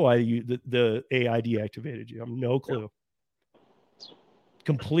don't know why the AI deactivated you. I have no clue.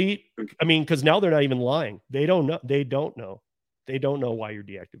 Because now they're not even lying. They don't know. They don't know why you're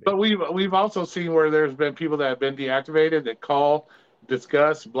deactivated. But we've also seen where there's been people that have been deactivated that call,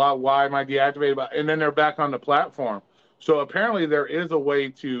 discuss, blah, why am I deactivated? And then they're back on the platform. So apparently there is a way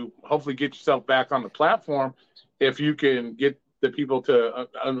to hopefully get yourself back on the platform if you can get the people to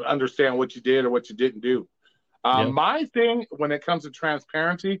understand what you did or what you didn't do. My thing when it comes to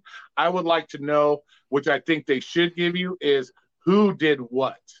transparency, I would like to know, which I think they should give you, is who did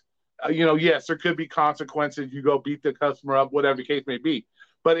what. Yes, there could be consequences. You go beat the customer up, whatever the case may be.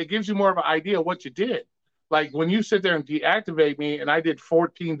 But it gives you more of an idea of what you did. Like when you sit there and deactivate me and I did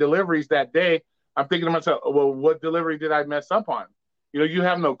 14 deliveries that day, I'm thinking to myself, well, what delivery did I mess up on? You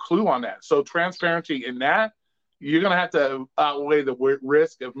have no clue on that. So transparency in that, you're going to have to outweigh the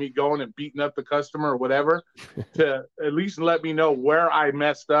risk of me going and beating up the customer or whatever to at least let me know where I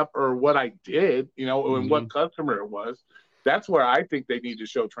messed up or what I did, and what customer it was. That's where I think they need to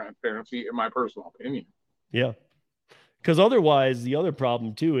show transparency, in my personal opinion. Yeah. Because otherwise, the other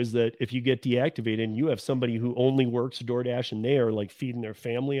problem, too, is that if you get deactivated and you have somebody who only works DoorDash and they are like feeding their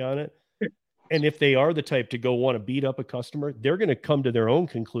family on it, and if they are the type to go want to beat up a customer, they're going to come to their own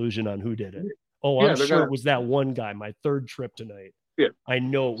conclusion on who did it. Oh, I'm sure it was that one guy, my third trip tonight. Yeah. I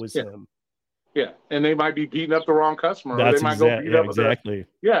know it was him. Yeah. And they might be beating up the wrong customer. That's or they might go beat up exactly.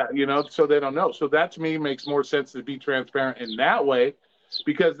 So they don't know. So that to me makes more sense to be transparent in that way,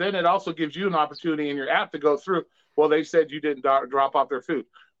 because then it also gives you an opportunity in your app to go through, well, they said you didn't drop off their food.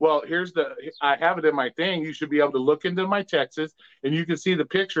 Well, I have it in my thing. You should be able to look into my texts and you can see the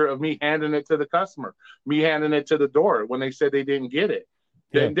picture of me handing it to the customer, me handing it to the door when they said they didn't get it.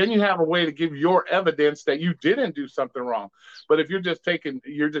 Yeah. Then you have a way to give your evidence that you didn't do something wrong. But if you're just getting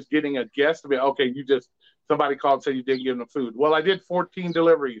a guesstimate, okay, somebody called and said you didn't give them food. Well, I did 14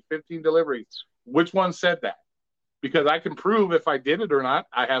 deliveries, 15 deliveries. Which one said that? Because I can prove if I did it or not.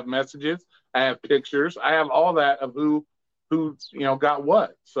 I have messages, I have pictures, I have all that of who got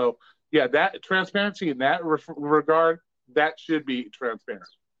what. So yeah, that transparency in that regard, that should be transparent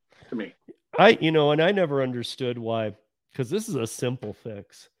to me. And I never understood why. Because this is a simple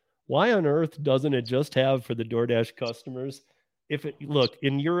fix. Why on earth doesn't it just have for the DoorDash customers? Look,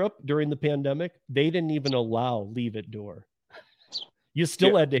 in Europe during the pandemic, they didn't even allow leave at door. You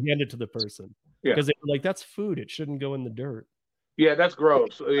still had to hand it to the person because they were like, that's food. It shouldn't go in the dirt. Yeah, that's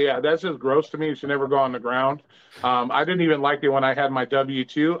gross. Yeah, that's just gross to me. It should never go on the ground. I didn't even like it when I had my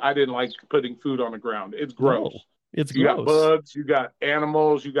W-2. I didn't like putting food on the ground. It's gross. No, it's gross. You got bugs. You got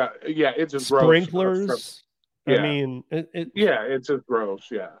animals. It's just gross. Sprinklers. Yeah. I mean, it's just gross.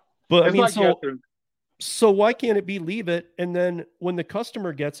 Yeah. But so why can't it be leave it? And then when the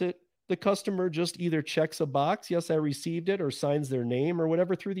customer gets it, the customer just either checks a box, yes, I received it, or signs their name or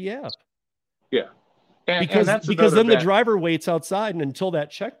whatever through the app. Yeah. Because then the driver waits outside, and until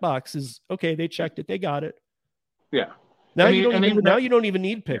that checkbox is okay, they checked it, they got it. Yeah. Now you don't even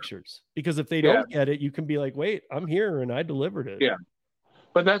need pictures, because if they don't get it, you can be like, wait, I'm here and I delivered it. Yeah.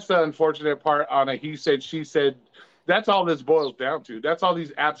 But that's the unfortunate part on a he said, she said. That's all this boils down to. That's all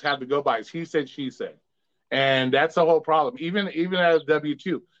these apps have to go by is he said, she said. And that's the whole problem. Even as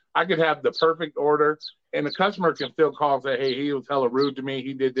W-2, I could have the perfect order and the customer can still call and say, hey, he was hella rude to me.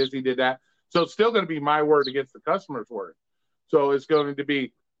 He did this, he did that. So it's still going to be my word against the customer's word. So it's going to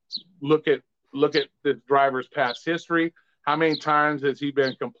be look at the driver's past history. How many times has he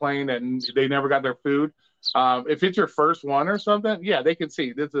been complained and they never got their food? If it's your first one or something, yeah, they can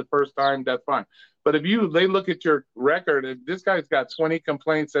see this is the first time. That's fine. But if they look at your record and this guy's got 20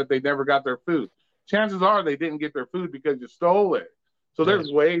 complaints that they never got their food, chances are they didn't get their food because you stole it. So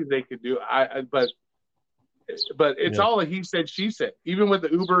there's ways they could do it. But it's all a he said, she said. Even with the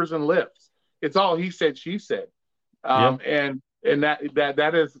Ubers and Lyfts, it's all he said, she said. And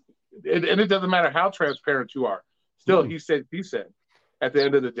that is, and it doesn't matter how transparent you are. Still, he said, she said. At the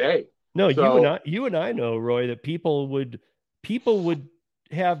end of the day. No, you and I know, Roy, that people would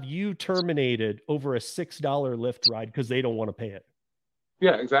have you terminated over a $6 Lyft ride because they don't want to pay it.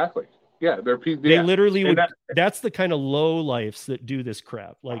 Yeah, exactly. Yeah, they literally would. That's the kind of low lifes that do this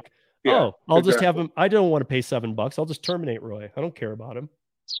crap. Like, I'll just have him. I don't want to pay $7. I'll just terminate Roy. I don't care about him.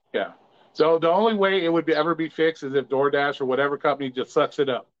 Yeah. So the only way it would ever be fixed is if DoorDash or whatever company just sucks it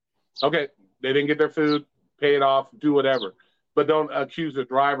up. Okay, they didn't get their food, pay it off, do whatever. But don't accuse the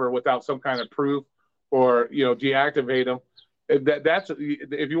driver without some kind of proof or, deactivate them. That's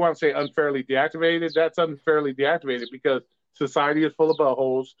if you want to say unfairly deactivated, that's unfairly deactivated because society is full of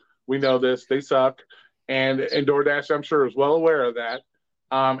buttholes. We know this. They suck. And DoorDash, I'm sure, is well aware of that.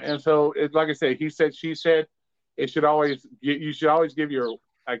 And so, like I said, he said, she said, you should always give your,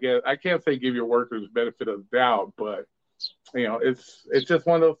 I guess, I can't say give your workers the benefit of the doubt, but, it's just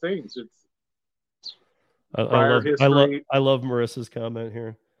one of those things. It's, I love Marissa's comment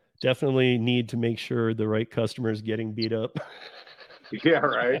here. Definitely need to make sure the right customer is getting beat up. Yeah,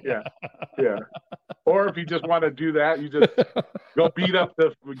 right. Yeah. Or if you just want to do that, you just go beat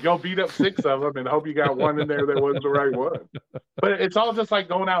up 6 of them and hope you got one in there that wasn't the right one. But it's all just like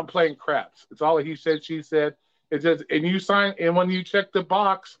going out and playing craps. It's all he said, she said. It's just, and you sign, and when you check the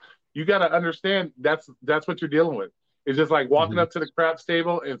box, you got to understand that's what you're dealing with. It's just like walking up to the craps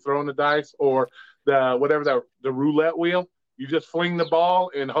table and throwing the dice or the roulette wheel. You just fling the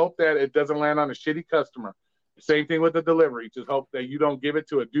ball and hope that it doesn't land on a shitty customer. Same thing with the delivery. Just hope that you don't give it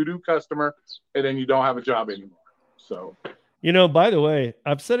to a doo-doo customer and then you don't have a job anymore. So, by the way,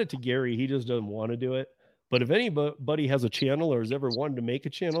 I've said it to Gary. He just doesn't want to do it. But if anybody has a channel or has ever wanted to make a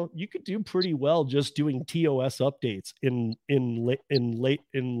channel, you could do pretty well just doing TOS updates in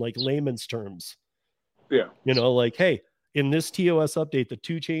like layman's terms. Yeah. Like, hey, in this TOS update, the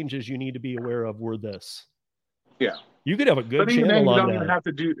 2 changes you need to be aware of were this. Yeah. You could have a good channel on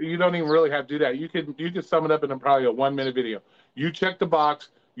that. You don't even really have to do that. You can sum it up in probably a 1-minute video. You check the box.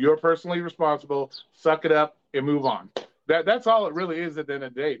 You're personally responsible. Suck it up and move on. That's all it really is at the end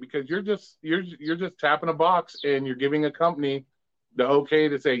of the day, because you're just tapping a box and you're giving a company the okay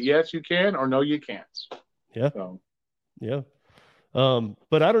to say yes you can or no you can't. Yeah. Yeah.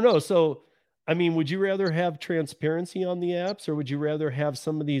 But I don't know. So I mean, would you rather have transparency on the apps, or would you rather have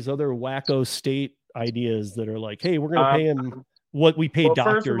some of these other wacko state ideas that are like, hey, we're going to pay them what we pay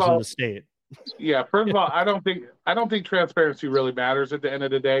doctors in the state? Yeah. First of all, I don't think transparency really matters at the end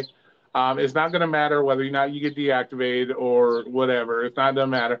of the day. It's not going to matter whether or not you get deactivated or whatever. It's not going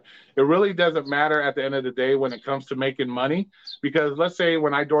to matter. It really doesn't matter at the end of the day when it comes to making money, because let's say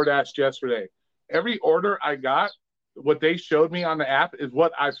when I DoorDashed yesterday, every order I got, what they showed me on the app is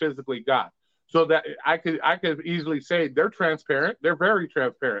what I physically got. So that I could easily say they're transparent. They're very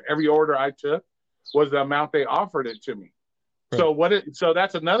transparent. Every order I took was the amount they offered it to me. Right. So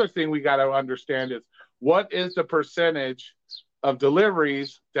that's another thing we got to understand is what is the percentage of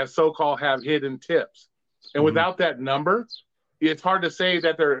deliveries that so-called have hidden tips. And without that number, it's hard to say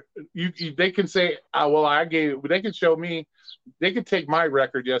that they can say, they can show me, they can take my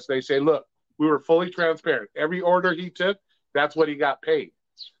record yesterday, say, look, we were fully transparent. Every order he took, that's what he got paid.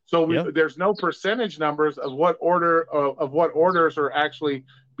 So there's no percentage numbers of what orders are actually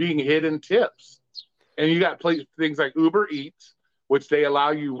being hidden tips. And you got things like Uber Eats, which they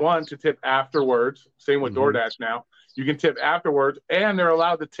allow you to tip afterwards. Same with DoorDash now. You can tip afterwards, and they're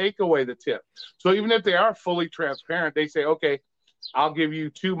allowed to take away the tip. So even if they are fully transparent, they say, okay, I'll give you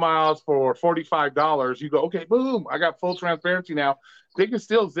 2 miles for $45. You go, okay, boom, I got full transparency now. They can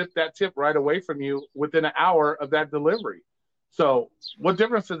still zip that tip right away from you within an hour of that delivery. So what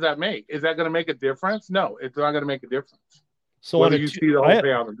difference does that make? Is that going to make a difference? No, it's not going to make a difference. So whether you see the whole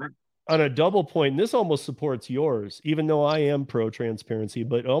payout or not. On a double point, this almost supports yours, even though I am pro transparency,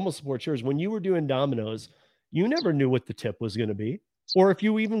 but it almost supports yours. When you were doing Domino's, you never knew what the tip was going to be, or if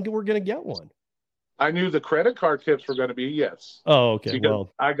you even were going to get one. I knew the credit card tips were going to be, yes. Oh, okay. Because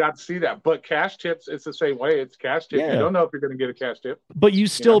I got to see that. But cash tips, it's the same way. It's cash tip. Yeah. You don't know if you're going to get a cash tip. But you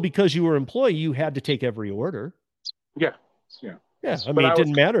still, because you were an employee, you had to take every order. Yeah. Yeah, I mean, it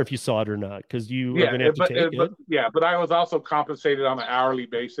didn't matter if you saw it or not because you are going to have to take it. But I was also compensated on an hourly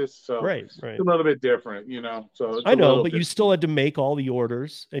basis, so right. It's a little bit different, So it's I know, but different. you still had to make all the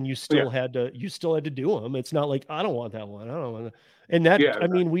orders, and you still had to do them. It's not like I don't want that one. I don't want to. And that, I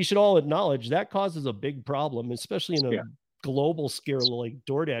mean, we should all acknowledge that causes a big problem, especially in a global scale like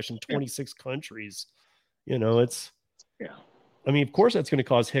DoorDash in 26 countries. It's. Yeah. I mean, of course, that's going to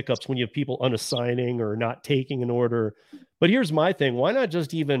cause hiccups when you have people unassigning or not taking an order. But here's my thing. Why not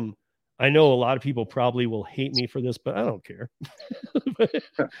just even, I know a lot of people probably will hate me for this, but I don't care.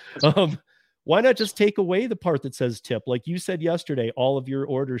 Why not just take away the part that says tip? Like you said yesterday, all of your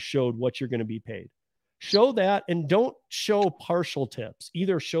orders showed what you're going to be paid. Show that and don't show partial tips.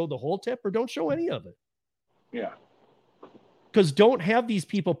 Either show the whole tip or don't show any of it. Yeah. Because don't have these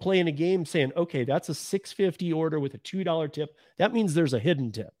people playing a game saying, okay, that's a $6.50 order with a $2 tip. That means there's a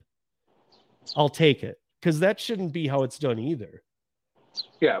hidden tip. I'll take it. Because that shouldn't be how it's done either.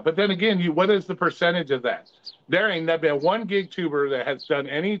 Yeah, but then again, what is the percentage of that? There ain't been one gig tuber that has done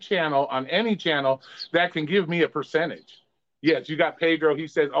any channel on any channel that can give me a percentage. Yes, you got Pedro. He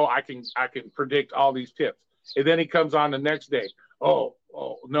says, oh, I can predict all these tips. And then he comes on the next day. Oh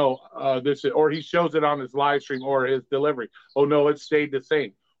no, or he shows it on his live stream or his delivery. Oh no, it stayed the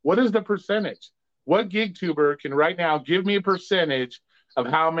same. What is the percentage? What gig tuber can right now give me a percentage of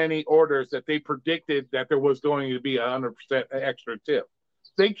how many orders that they predicted that there was going to be 100% extra tip?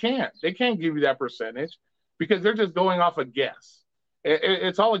 They can't give you that percentage because they're just going off a guess.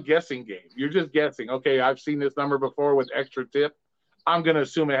 It's all a guessing game. You're just guessing. Okay, I've seen this number before with extra tip. I'm going to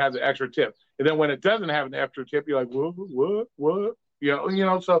assume it has an extra tip. And then when it doesn't have an extra tip, you're like, what?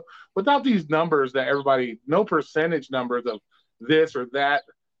 So without these numbers that no percentage numbers of this or that,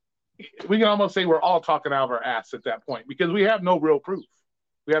 we can almost say we're all talking out of our ass at that point because we have no real proof.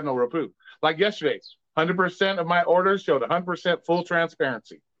 Like yesterday, 100% of my orders showed 100% full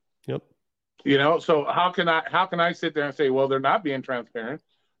transparency. Yep. So how can I sit there and say, well, they're not being transparent?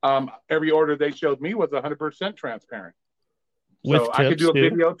 Every order they showed me was 100% transparent. So I could do a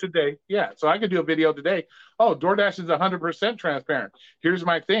video today. Yeah. So I could do a video today. Oh, DoorDash is 100% transparent. Here's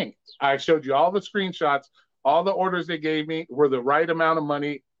my thing. I showed you all the screenshots. All the orders they gave me were the right amount of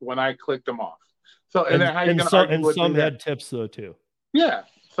money when I clicked them off. So some had tips though too. Yeah.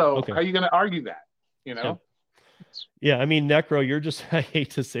 So How are you going to argue that? Yeah. I mean, Necro, you're just, I hate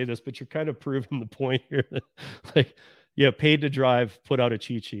to say this, but you're kind of proving the point here that like, paid to drive, put out a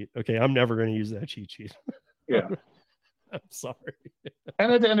cheat sheet. Okay. I'm never going to use that cheat sheet. Yeah. I'm sorry.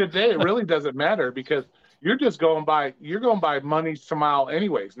 And at the end of the day, it really doesn't matter because you're going by money to mile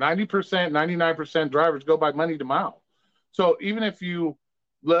anyways. 90%, 99% drivers go by money to mile. So even if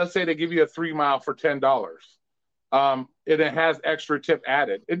let's say they give you a 3 mile for $10, and it has extra tip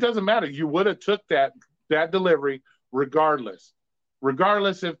added, it doesn't matter. You would have took that delivery regardless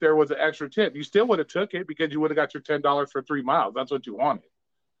if there was an extra tip. You still would have took it because you would have got your $10 for 3 miles. That's what you wanted.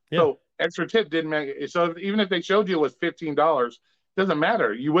 Yeah. So extra tip didn't make it. So even if they showed you it was $15, it doesn't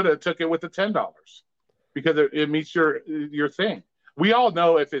matter. You would have took it with the $10 because it meets your thing. We all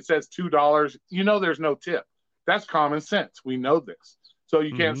know if it says $2, there's no tip. That's common sense. We know this. So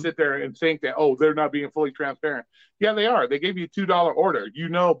you can't sit there and think that, oh, they're not being fully transparent. Yeah, they are. They gave you a $2 order.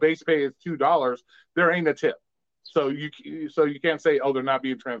 Base pay is $2. There ain't a tip. So you can't say, oh, they're not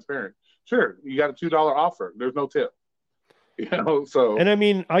being transparent. Sure, you got a $2 offer. There's no tip. And I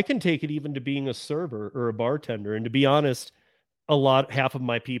mean, I can take it even to being a server or a bartender. And to be honest, half of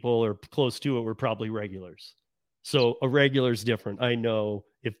my people or close to it were probably regulars. So a regular is different. I know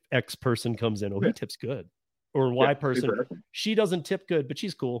if X person comes in, he tips good. Or Y person, exactly. She doesn't tip good, but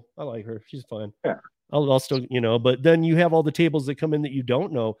she's cool. I like her. She's fine. Yeah. I'll still, but then you have all the tables that come in that you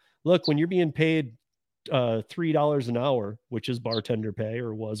don't know. Look, when you're being paid $3 an hour, which is bartender pay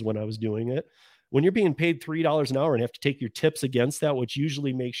or was when I was doing it, when you're being paid $3 an hour and have to take your tips against that, which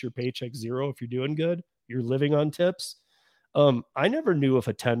usually makes your paycheck zero if you're doing good, you're living on tips. I never knew if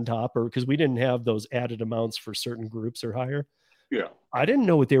a 10 top or because we didn't have those added amounts for certain groups or higher. Yeah. I didn't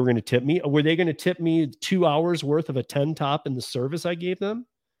know what they were going to tip me. Were they going to tip me 2 hours worth of a 10 top in the service I gave them?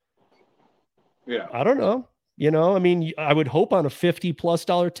 Yeah. I don't know. I mean, I would hope on a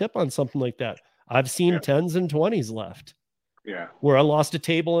 $50+ tip on something like that. I've seen 10s and 20s left. Yeah. Where I lost a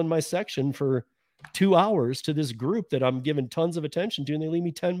table in my section for 2 hours to this group that I'm giving tons of attention to, and they leave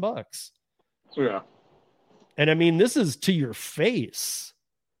me $10. Yeah. And I mean, this is to your face.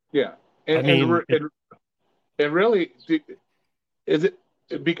 Yeah. And really, is it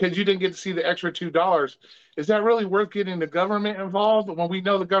because you didn't get to see the extra $2? Is that really worth getting the government involved when we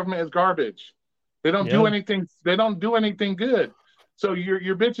know the government is garbage? They don't do anything. They don't do anything good. So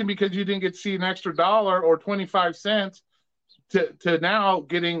you're bitching because you didn't get to see an extra $1 or 25 cents to now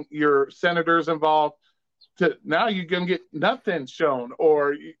getting your senators involved, to now you're going to get nothing shown,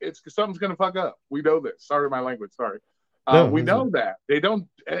 or it's something's going to fuck up. We know this. Sorry, my language. Sorry. No, we know that they don't.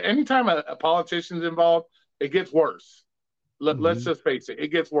 Anytime a politician's involved, it gets worse. Let's just face it. It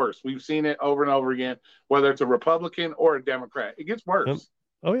gets worse. We've seen it over and over again, whether it's a Republican or a Democrat. It gets worse. Yep.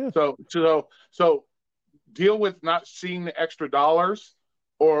 Oh yeah. So deal with not seeing the extra dollars,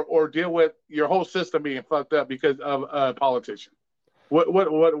 or deal with your whole system being fucked up because of a politician. What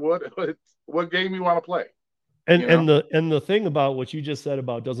game you want to play? And the thing about what you just said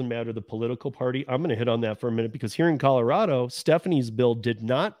about doesn't matter the political party, I'm going to hit on that for a minute, because here in Colorado, Stephanie's bill did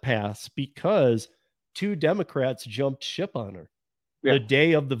not pass because 2 Democrats jumped ship on her the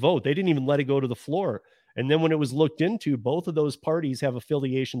day of the vote. They didn't even let it go to the floor. And then when it was looked into, both of those parties have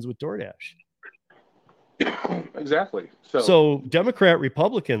affiliations with DoorDash. Exactly. So Democrat,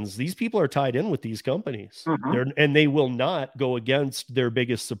 Republicans, these people are tied in with these companies, and they will not go against their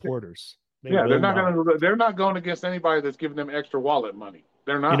biggest supporters. They're not going against anybody that's giving them extra wallet money.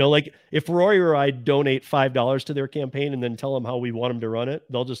 They're not. Like if Roy or I donate $5 to their campaign and then tell them how we want them to run it,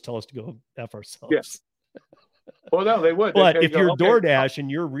 they'll just tell us to go F ourselves. Yes. Well, no, they would. But if you're DoorDash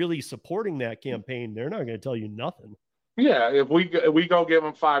and you're really supporting that campaign, they're not going to tell you nothing. Yeah, if we go give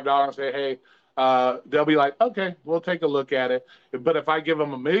them $5 and say, hey, they'll be like, okay, we'll take a look at it. But if I give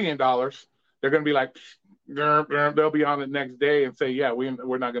them $1 million, they're going to be like, they'll be on it next day and say, yeah,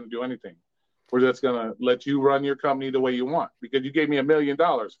 we're not going to do anything. We're just going to let you run your company the way you want because you gave me $1 million.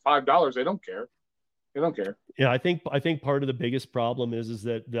 $5, they don't care. They don't care. Yeah, I think part of the biggest problem is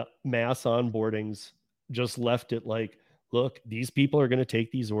that the mass onboardings just left it like, look, these people are going to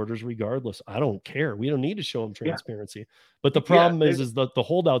take these orders regardless. I don't care. We don't need to show them transparency. Yeah. But the problem is that the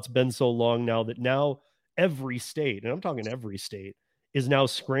holdout's been so long now that now every state, and I'm talking every state, is now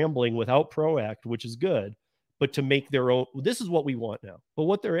scrambling without PRO Act, which is good, but to make their own. This is what we want now. But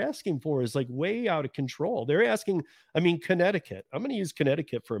what they're asking for is like way out of control. They're asking, Connecticut. I'm going to use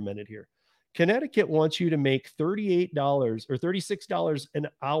Connecticut for a minute here. Connecticut wants you to make $38 or $36 an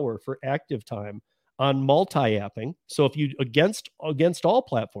hour for active time on multi-apping. So if you against all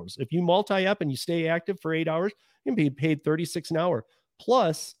platforms, if you multi-app and you stay active for 8 hours, you can be paid $36 an hour.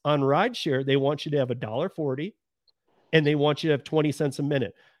 Plus on rideshare, they want you to have $1.40 and they want you to have 20 cents a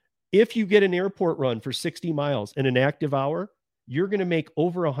minute. If you get an airport run for 60 miles in an active hour, you're going to make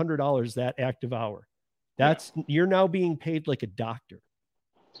over $100 that active hour. You're now being paid like a doctor.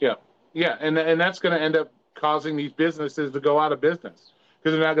 Yeah. Yeah. And that's going to end up causing these businesses to go out of business,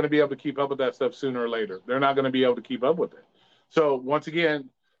 because they're not going to be able to keep up with that stuff sooner or later. They're not going to be able to keep up with it. So once again,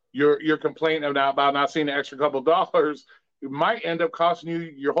 your complaint about not seeing the extra couple of dollars, it might end up costing you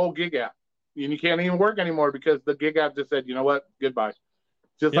your whole gig app. And you can't even work anymore because the gig app just said, you know what, goodbye.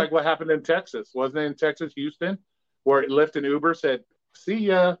 Just like what happened in Texas. Wasn't it in Texas, Houston, where Lyft and Uber said, see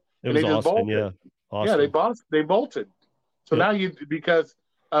ya. It was Austin, yeah. Austin. Yeah, they bolted. So now because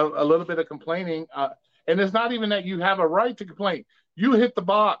of a little bit of complaining, and it's not even that you have a right to complain. You hit the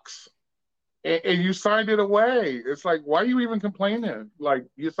box and you signed it away. It's like, why are you even complaining? Like,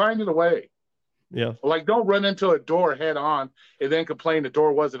 you signed it away. Yeah. Like, don't run into a door head on and then complain the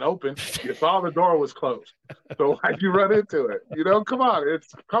door wasn't open. You saw the door was closed. So why'd you run into it? Come on.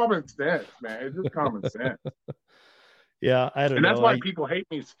 It's common sense, man. It's just common sense. Yeah, I don't know. And that's why people hate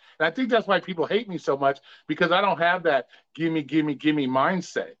me. And I think that's why people hate me so much, because I don't have that gimme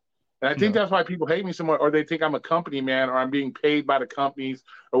mindset. And I think that's why people hate me so much, or they think I'm a company man, or I'm being paid by the companies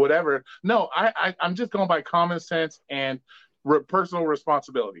or whatever. No, I'm just going by common sense and personal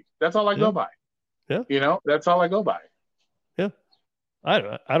responsibility. That's all I go by. Yeah. That's all I go by. Yeah.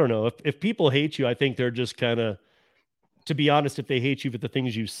 I don't know. If people hate you, I think they're just kind of, to be honest, if they hate you for the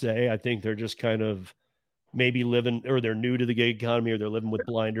things you say, I think they're just kind of maybe living, or they're new to the gig economy, or they're living with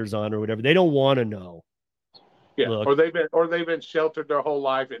blinders on or whatever. They don't want to know. Yeah, look. or they've been sheltered their whole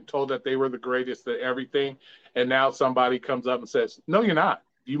life and told that they were the greatest at everything, and now somebody comes up and says, "No, you're not.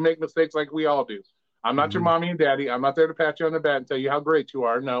 You make mistakes like we all do. I'm not your mommy and daddy. I'm not there to pat you on the back and tell you how great you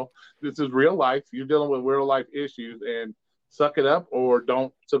are. No, this is real life. You're dealing with real life issues, and suck it up, or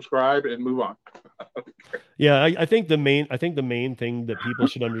don't subscribe and move on." Yeah, I think the main thing that people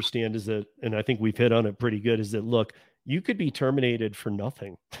should understand is that, and I think we've hit on it pretty good, is that, look, you could be terminated for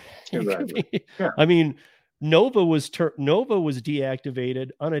nothing. Exactly. Nova was deactivated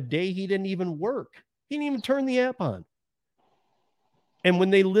on a day he didn't even work. He didn't even turn the app on. And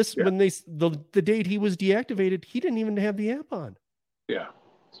when they the date he was deactivated, he didn't even have the app on. Yeah.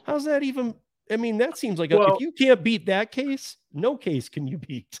 How's that even? That seems like if you can't beat that case, no case can you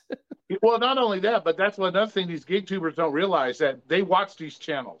beat. Well, not only that, but that's another thing these gig tubers don't realize, that they watch these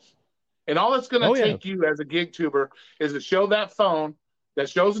channels. And all it's going to take you as a gig tuber is to show that phone that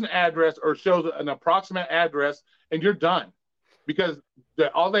shows an address or shows an approximate address, and you're done. Because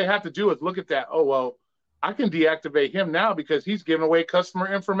all they have to do is look at that. Oh, well, I can deactivate him now because he's giving away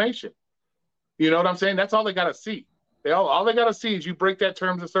customer information. You know what I'm saying? That's all they got to see. All they got to see is you break that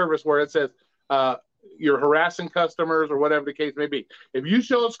terms of service where it says you're harassing customers or whatever the case may be. If you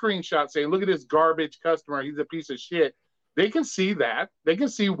show a screenshot saying, look at this garbage customer, he's a piece of shit, they can see that. They can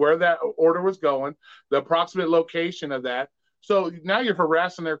see where that order was going, the approximate location of that. So now you're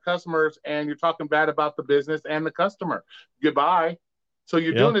harassing their customers and you're talking bad about the business and the customer. Goodbye. So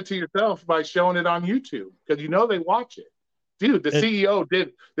you're doing it to yourself by showing it on YouTube because you know they watch it. Dude, the CEO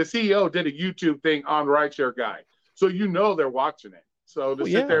did a YouTube thing on Rideshare Guy. So you know they're watching it. So to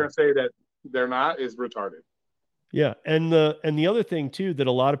sit there and say that they're not is retarded. Yeah. And the other thing too, that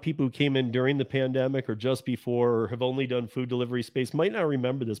a lot of people who came in during the pandemic or just before or have only done food delivery space might not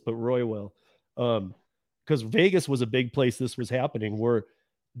remember this, but Roy will. Because Vegas was a big place this was happening, where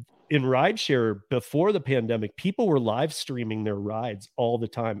in rideshare before the pandemic, people were live streaming their rides all the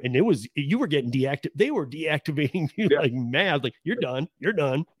time. And you were getting deactivated. They were deactivating you like mad, like you're done.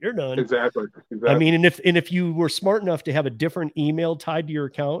 Exactly. I mean, and if you were smart enough to have a different email tied to your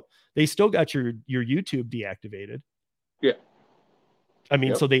account, they still got your YouTube deactivated. Yeah. I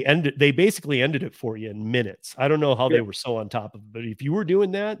mean, so they basically ended it for you in minutes. I don't know how they were so on top of it, but if you were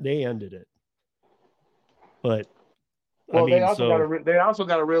doing that, they ended it. But well, they also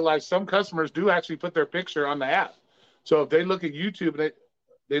got to realize some customers do actually put their picture on the app. So if they look at YouTube and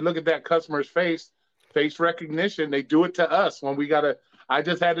they look at that customer's face recognition, they do it to us when I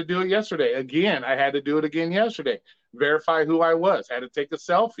just had to do it yesterday. Again, I had to do it again yesterday. Verify who I was, had to take a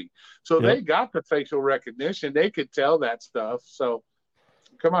selfie. So they got the facial recognition. They could tell that stuff. So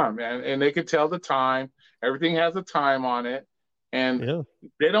come on, man. And they could tell the time. Everything has a time on it. And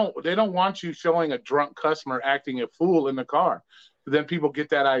they don't want you showing a drunk customer acting a fool in the car. Then people get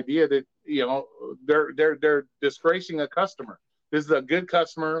that idea that, you know, they're disgracing a customer. This is a good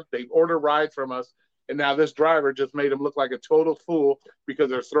customer. They order a ride from us. And now this driver just made them look like a total fool because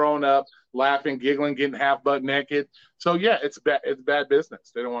they're throwing up, laughing, giggling, getting half butt naked. So it's bad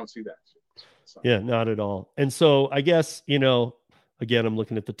business. They don't want to see that shit. So. Yeah, not at all. And so I guess, you know, again, I'm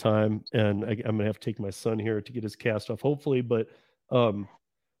looking at the time and I'm going to have to take my son here to get his cast off, hopefully. But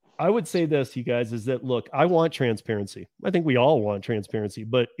I would say this, you guys, is that, look, I want transparency. I think we all want transparency,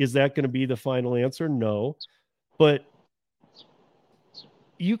 but is that going to be the final answer? No. But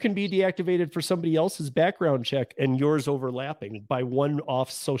you can be deactivated for somebody else's background check and yours overlapping by one off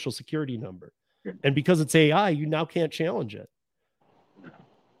social security number. And because it's AI, you now can't challenge it.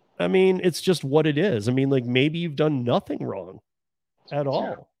 I mean, it's just what it is. I mean, like maybe you've done nothing wrong at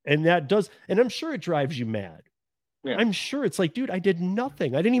all. And that does, and I'm sure it drives you mad. Yeah. I'm sure it's like, dude, I did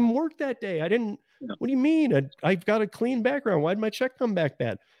nothing. I didn't even work that day. I didn't, what do you mean? I've got a clean background. Why did my check come back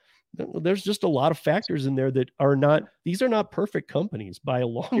bad? There's just a lot of factors in there that are not, these are not perfect companies by a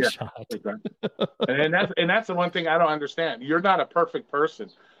long shot. Exactly. and that's the one thing I don't understand. You're not a perfect person.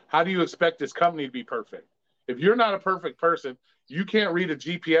 How do you expect this company to be perfect? If you're not a perfect person, you can't read a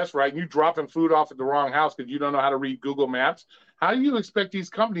GPS right, and you're dropping food off at the wrong house because you don't know how to read Google Maps. How do you expect these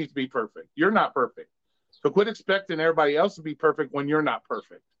companies to be perfect? You're not perfect. So quit expecting everybody else to be perfect when you're not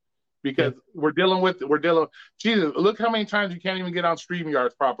perfect. Because we're dealing with, Jesus, look how many times you can't even get on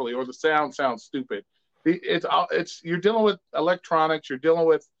StreamYards properly, or the sound sounds stupid. You're dealing with electronics, you're dealing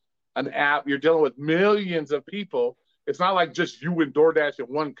with an app, you're dealing with millions of people. It's not like just you and DoorDash and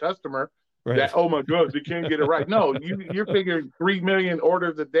one customer that, oh my God, they can't get it right. No, you're figuring 3 million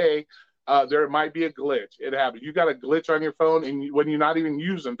orders a day. There might be a glitch. It happens. You got a glitch on your phone and when you're not even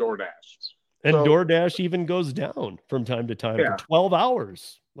using DoorDash. And DoorDash even goes down from time to time for 12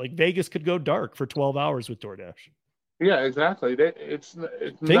 hours. Like Vegas could go dark for 12 hours with DoorDash. Yeah, exactly. It's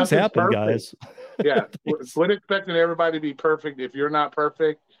things happen, perfect. Guys. Yeah, quit expecting everybody to be perfect if you're not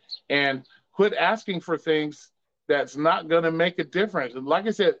perfect, and quit asking for things that's not going to make a difference. And like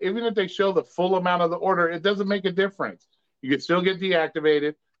I said, even if they show the full amount of the order, it doesn't make a difference. You can still get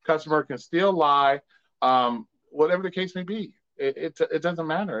deactivated. Customer can still lie. Whatever the case may be, it doesn't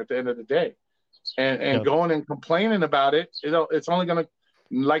matter at the end of the day. And going and complaining about it, it's only going to,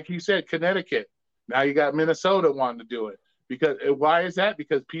 like you said, Connecticut. Now you got Minnesota wanting to do it. Because why is that?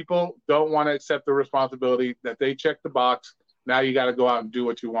 Because people don't want to accept the responsibility that they checked the box. Now you got to go out and do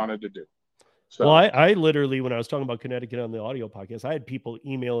what you wanted to do. So, well, I literally, when I was talking about Connecticut on the audio podcast, I had people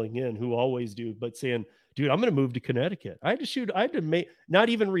emailing in who always do, but saying, dude, I'm going to move to Connecticut. I had to make, not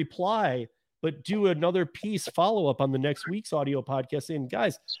even reply, but do another piece follow-up on the next week's audio podcast saying,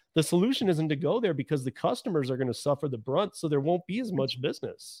 guys, the solution isn't to go there because the customers are going to suffer the brunt, so there won't be as much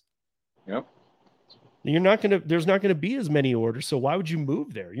business. Yep. There's not gonna be as many orders. So why would you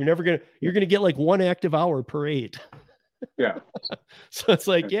move there? You're gonna get like 1 active hour per 8. Yeah. So it's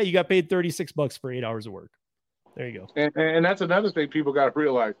like, yeah, you got paid $36 for 8 hours of work. There you go. And that's another thing people got to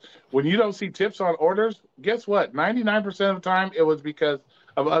realize. When you don't see tips on orders, guess what? 99% of the time, it was because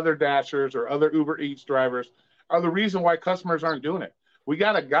of other Dashers or other Uber Eats drivers are the reason why customers aren't doing it. We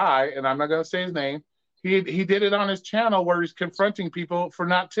got a guy, and I'm not going to say his name. He did it on his channel where he's confronting people for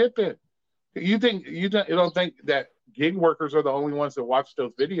not tipping. You don't think that gig workers are the only ones that watch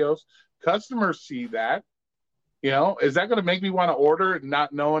those videos? Customers see that. Is that going to make me want to order,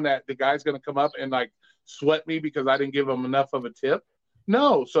 not knowing that the guy's going to come up and like sweat me because I didn't give him enough of a tip?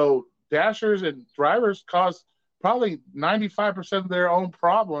 No. So Dashers and drivers cause probably 95% of their own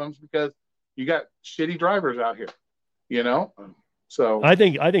problems because you got shitty drivers out here. So I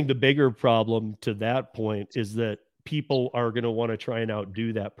think the bigger problem to that point is that people are going to want to try and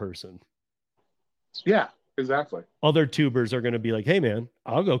outdo that person. Yeah, exactly. Other tubers are going to be like, hey man,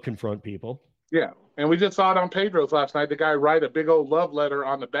 I'll go confront people. Yeah. And we just saw it on Pedro's last night. The guy write a big old love letter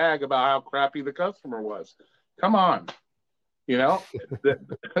on the bag about how crappy the customer was. Come on.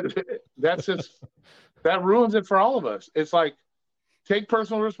 That's just, that ruins it for all of us. It's like, take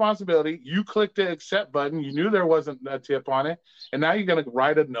personal responsibility. You clicked the accept button. You knew there wasn't a tip on it. And now you're going to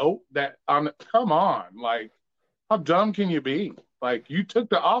write a note come on. Like, how dumb can you be? Like, you took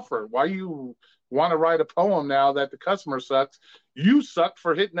the offer. Why you want to write a poem now that the customer sucks? You sucked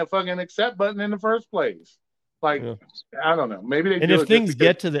for hitting the fucking accept button in the first place. Like, yeah. I don't know. Maybe they. And if things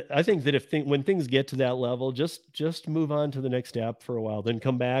get to the, I think that when ththings get to that level, just move on to the next app for a while, then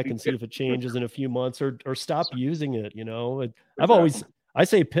come back and see if it changes in a few months, or stop using it. I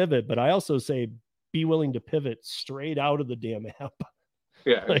say pivot, but I also say be willing to pivot straight out of the damn app.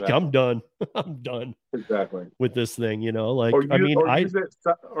 Yeah, like exactly. I'm done. Exactly. With this thing, or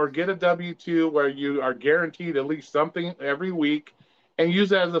get a W-2 where you are guaranteed at least something every week, and use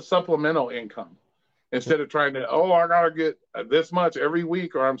that as a supplemental income instead of trying to, I gotta get this much every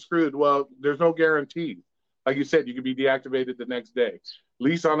week or I'm screwed. Well, there's no guarantee. Like you said, you could be deactivated the next day. At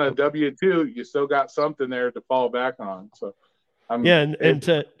least on a W-2, you still got something there to fall back on. So. And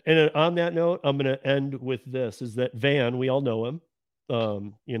on that note, I'm going to end with this: is that Van? We all know him.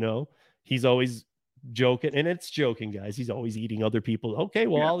 He's always joking, and it's joking, guys. He's always eating other people. Okay,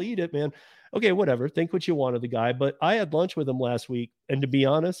 well, yeah. I'll eat it, man. Okay, whatever. Think what you want of the guy. But I had lunch with him last week, and to be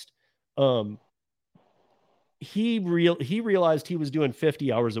honest, he realized he was doing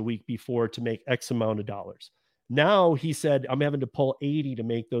 50 hours a week before to make X amount of dollars. Now he said, I'm having to pull 80 to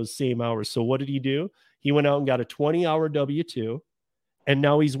make those same hours. So what did he do? He went out and got a 20-hour W-2. And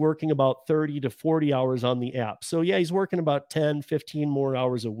now he's working about 30 to 40 hours on the app. So yeah, he's working about 10, 15 more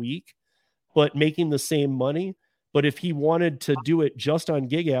hours a week, but making the same money. But if he wanted to do it just on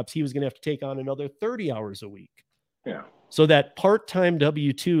gig apps, he was going to have to take on another 30 hours a week. Yeah. So that part-time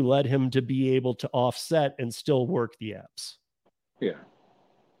W-2 led him to be able to offset and still work the apps. Yeah.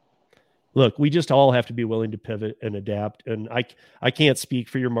 Look, we just all have to be willing to pivot and adapt. And I can't speak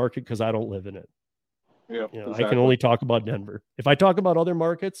for your market because I don't live in it. Yeah, exactly. I can only talk about Denver. If I talk about other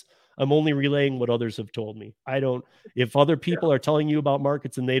markets, I'm only relaying what others have told me. If other people are telling you about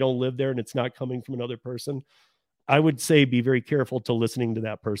markets and they don't live there and it's not coming from another person, I would say be very careful to listening to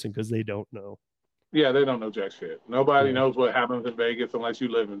that person because they don't know. Yeah, they don't know jack shit. Nobody knows what happens in Vegas unless you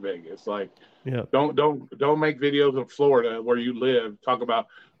live in Vegas. Like, don't make videos in Florida where you live talk about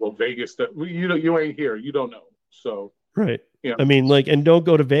Vegas stuff. You ain't here. You don't know. So right. Yeah. I mean, and don't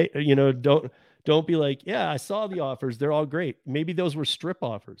go to Vegas. Don't be like, yeah, I saw the offers. They're all great. Maybe those were strip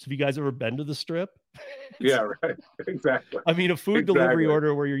offers. Have you guys ever been to the strip? Yeah, right. Exactly. I mean, a food delivery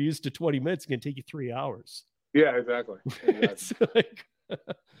order where you're used to 20 minutes can take you 3 hours. Yeah, exactly. It's like,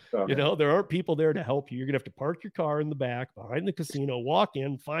 there aren't people there to help you. You're going to have to park your car in the back behind the casino, walk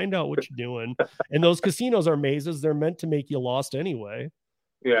in, find out what you're doing. And those casinos are mazes. They're meant to make you lost anyway.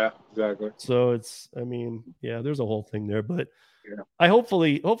 Yeah, exactly. So there's a whole thing there, but I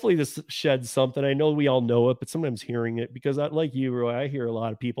hopefully this sheds something. I know we all know it, but sometimes hearing it, because like you, Roy, I hear a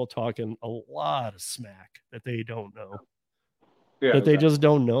lot of people talking a lot of smack that they don't know. Yeah, they just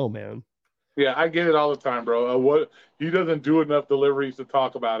don't know, man. Yeah, I get it all the time, bro. He doesn't do enough deliveries to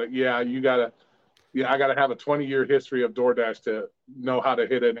talk about it. Yeah, I gotta have a 20-year history of DoorDash to know how to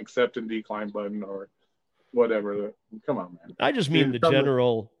hit an accept and decline button or whatever. Come on, man. I just mean the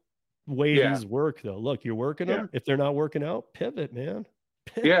general way these work, though. Look, you're working them. If they're not working out, pivot, man.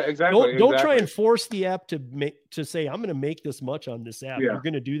 Yeah, exactly. Don't try and force the app to say, I'm going to make this much on this app. You're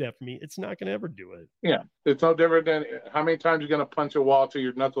going to do that for me. It's not going to ever do it. Yeah, it's no different than how many times you're going to punch a wall till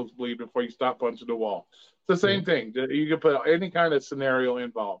your knuckles bleed before you stop punching the wall. It's the same thing. You can put any kind of scenario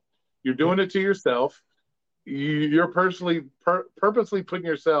involved. You're doing it to yourself. You're purposely putting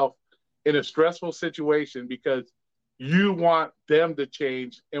yourself in a stressful situation because you want them to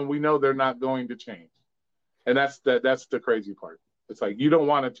change, and we know they're not going to change. And that's the crazy part. It's like you don't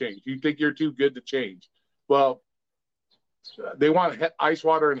want to change. You think you're too good to change. Well, they want ice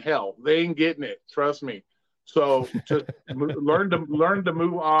water in hell. They ain't getting it. Trust me. So just learn to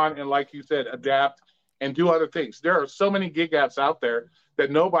move on, and like you said, adapt and do other things. There are so many gig apps out there that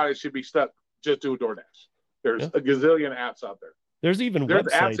nobody should be stuck just doing DoorDash. There's a gazillion apps out there. There's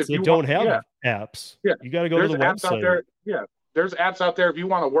websites that don't have apps. Yeah. You got to go to the apps website. Out there. Yeah. There's apps out there if you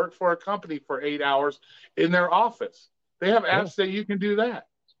want to work for a company for 8 hours in their office. They have apps that you can do that.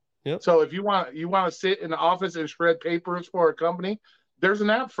 Yep. So if you want to sit in the office and shred papers for a company, there's an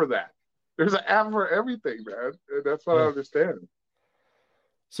app for that. There's an app for everything, man. That's what I understand.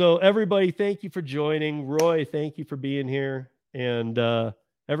 So everybody, thank you for joining. Roy, thank you for being here. And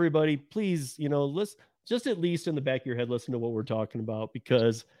everybody, please, listen, just at least in the back of your head, listen to what we're talking about,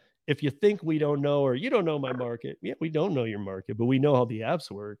 because if you think we don't know, or you don't know my market, we don't know your market, but we know how the apps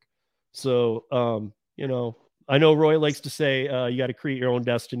work. So, I know Roy likes to say, you got to create your own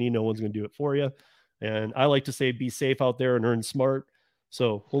destiny. No one's going to do it for you. And I like to say, be safe out there and earn smart.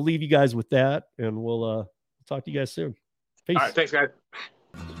 So we'll leave you guys with that, and we'll talk to you guys soon. Peace. All right. Thanks, guys.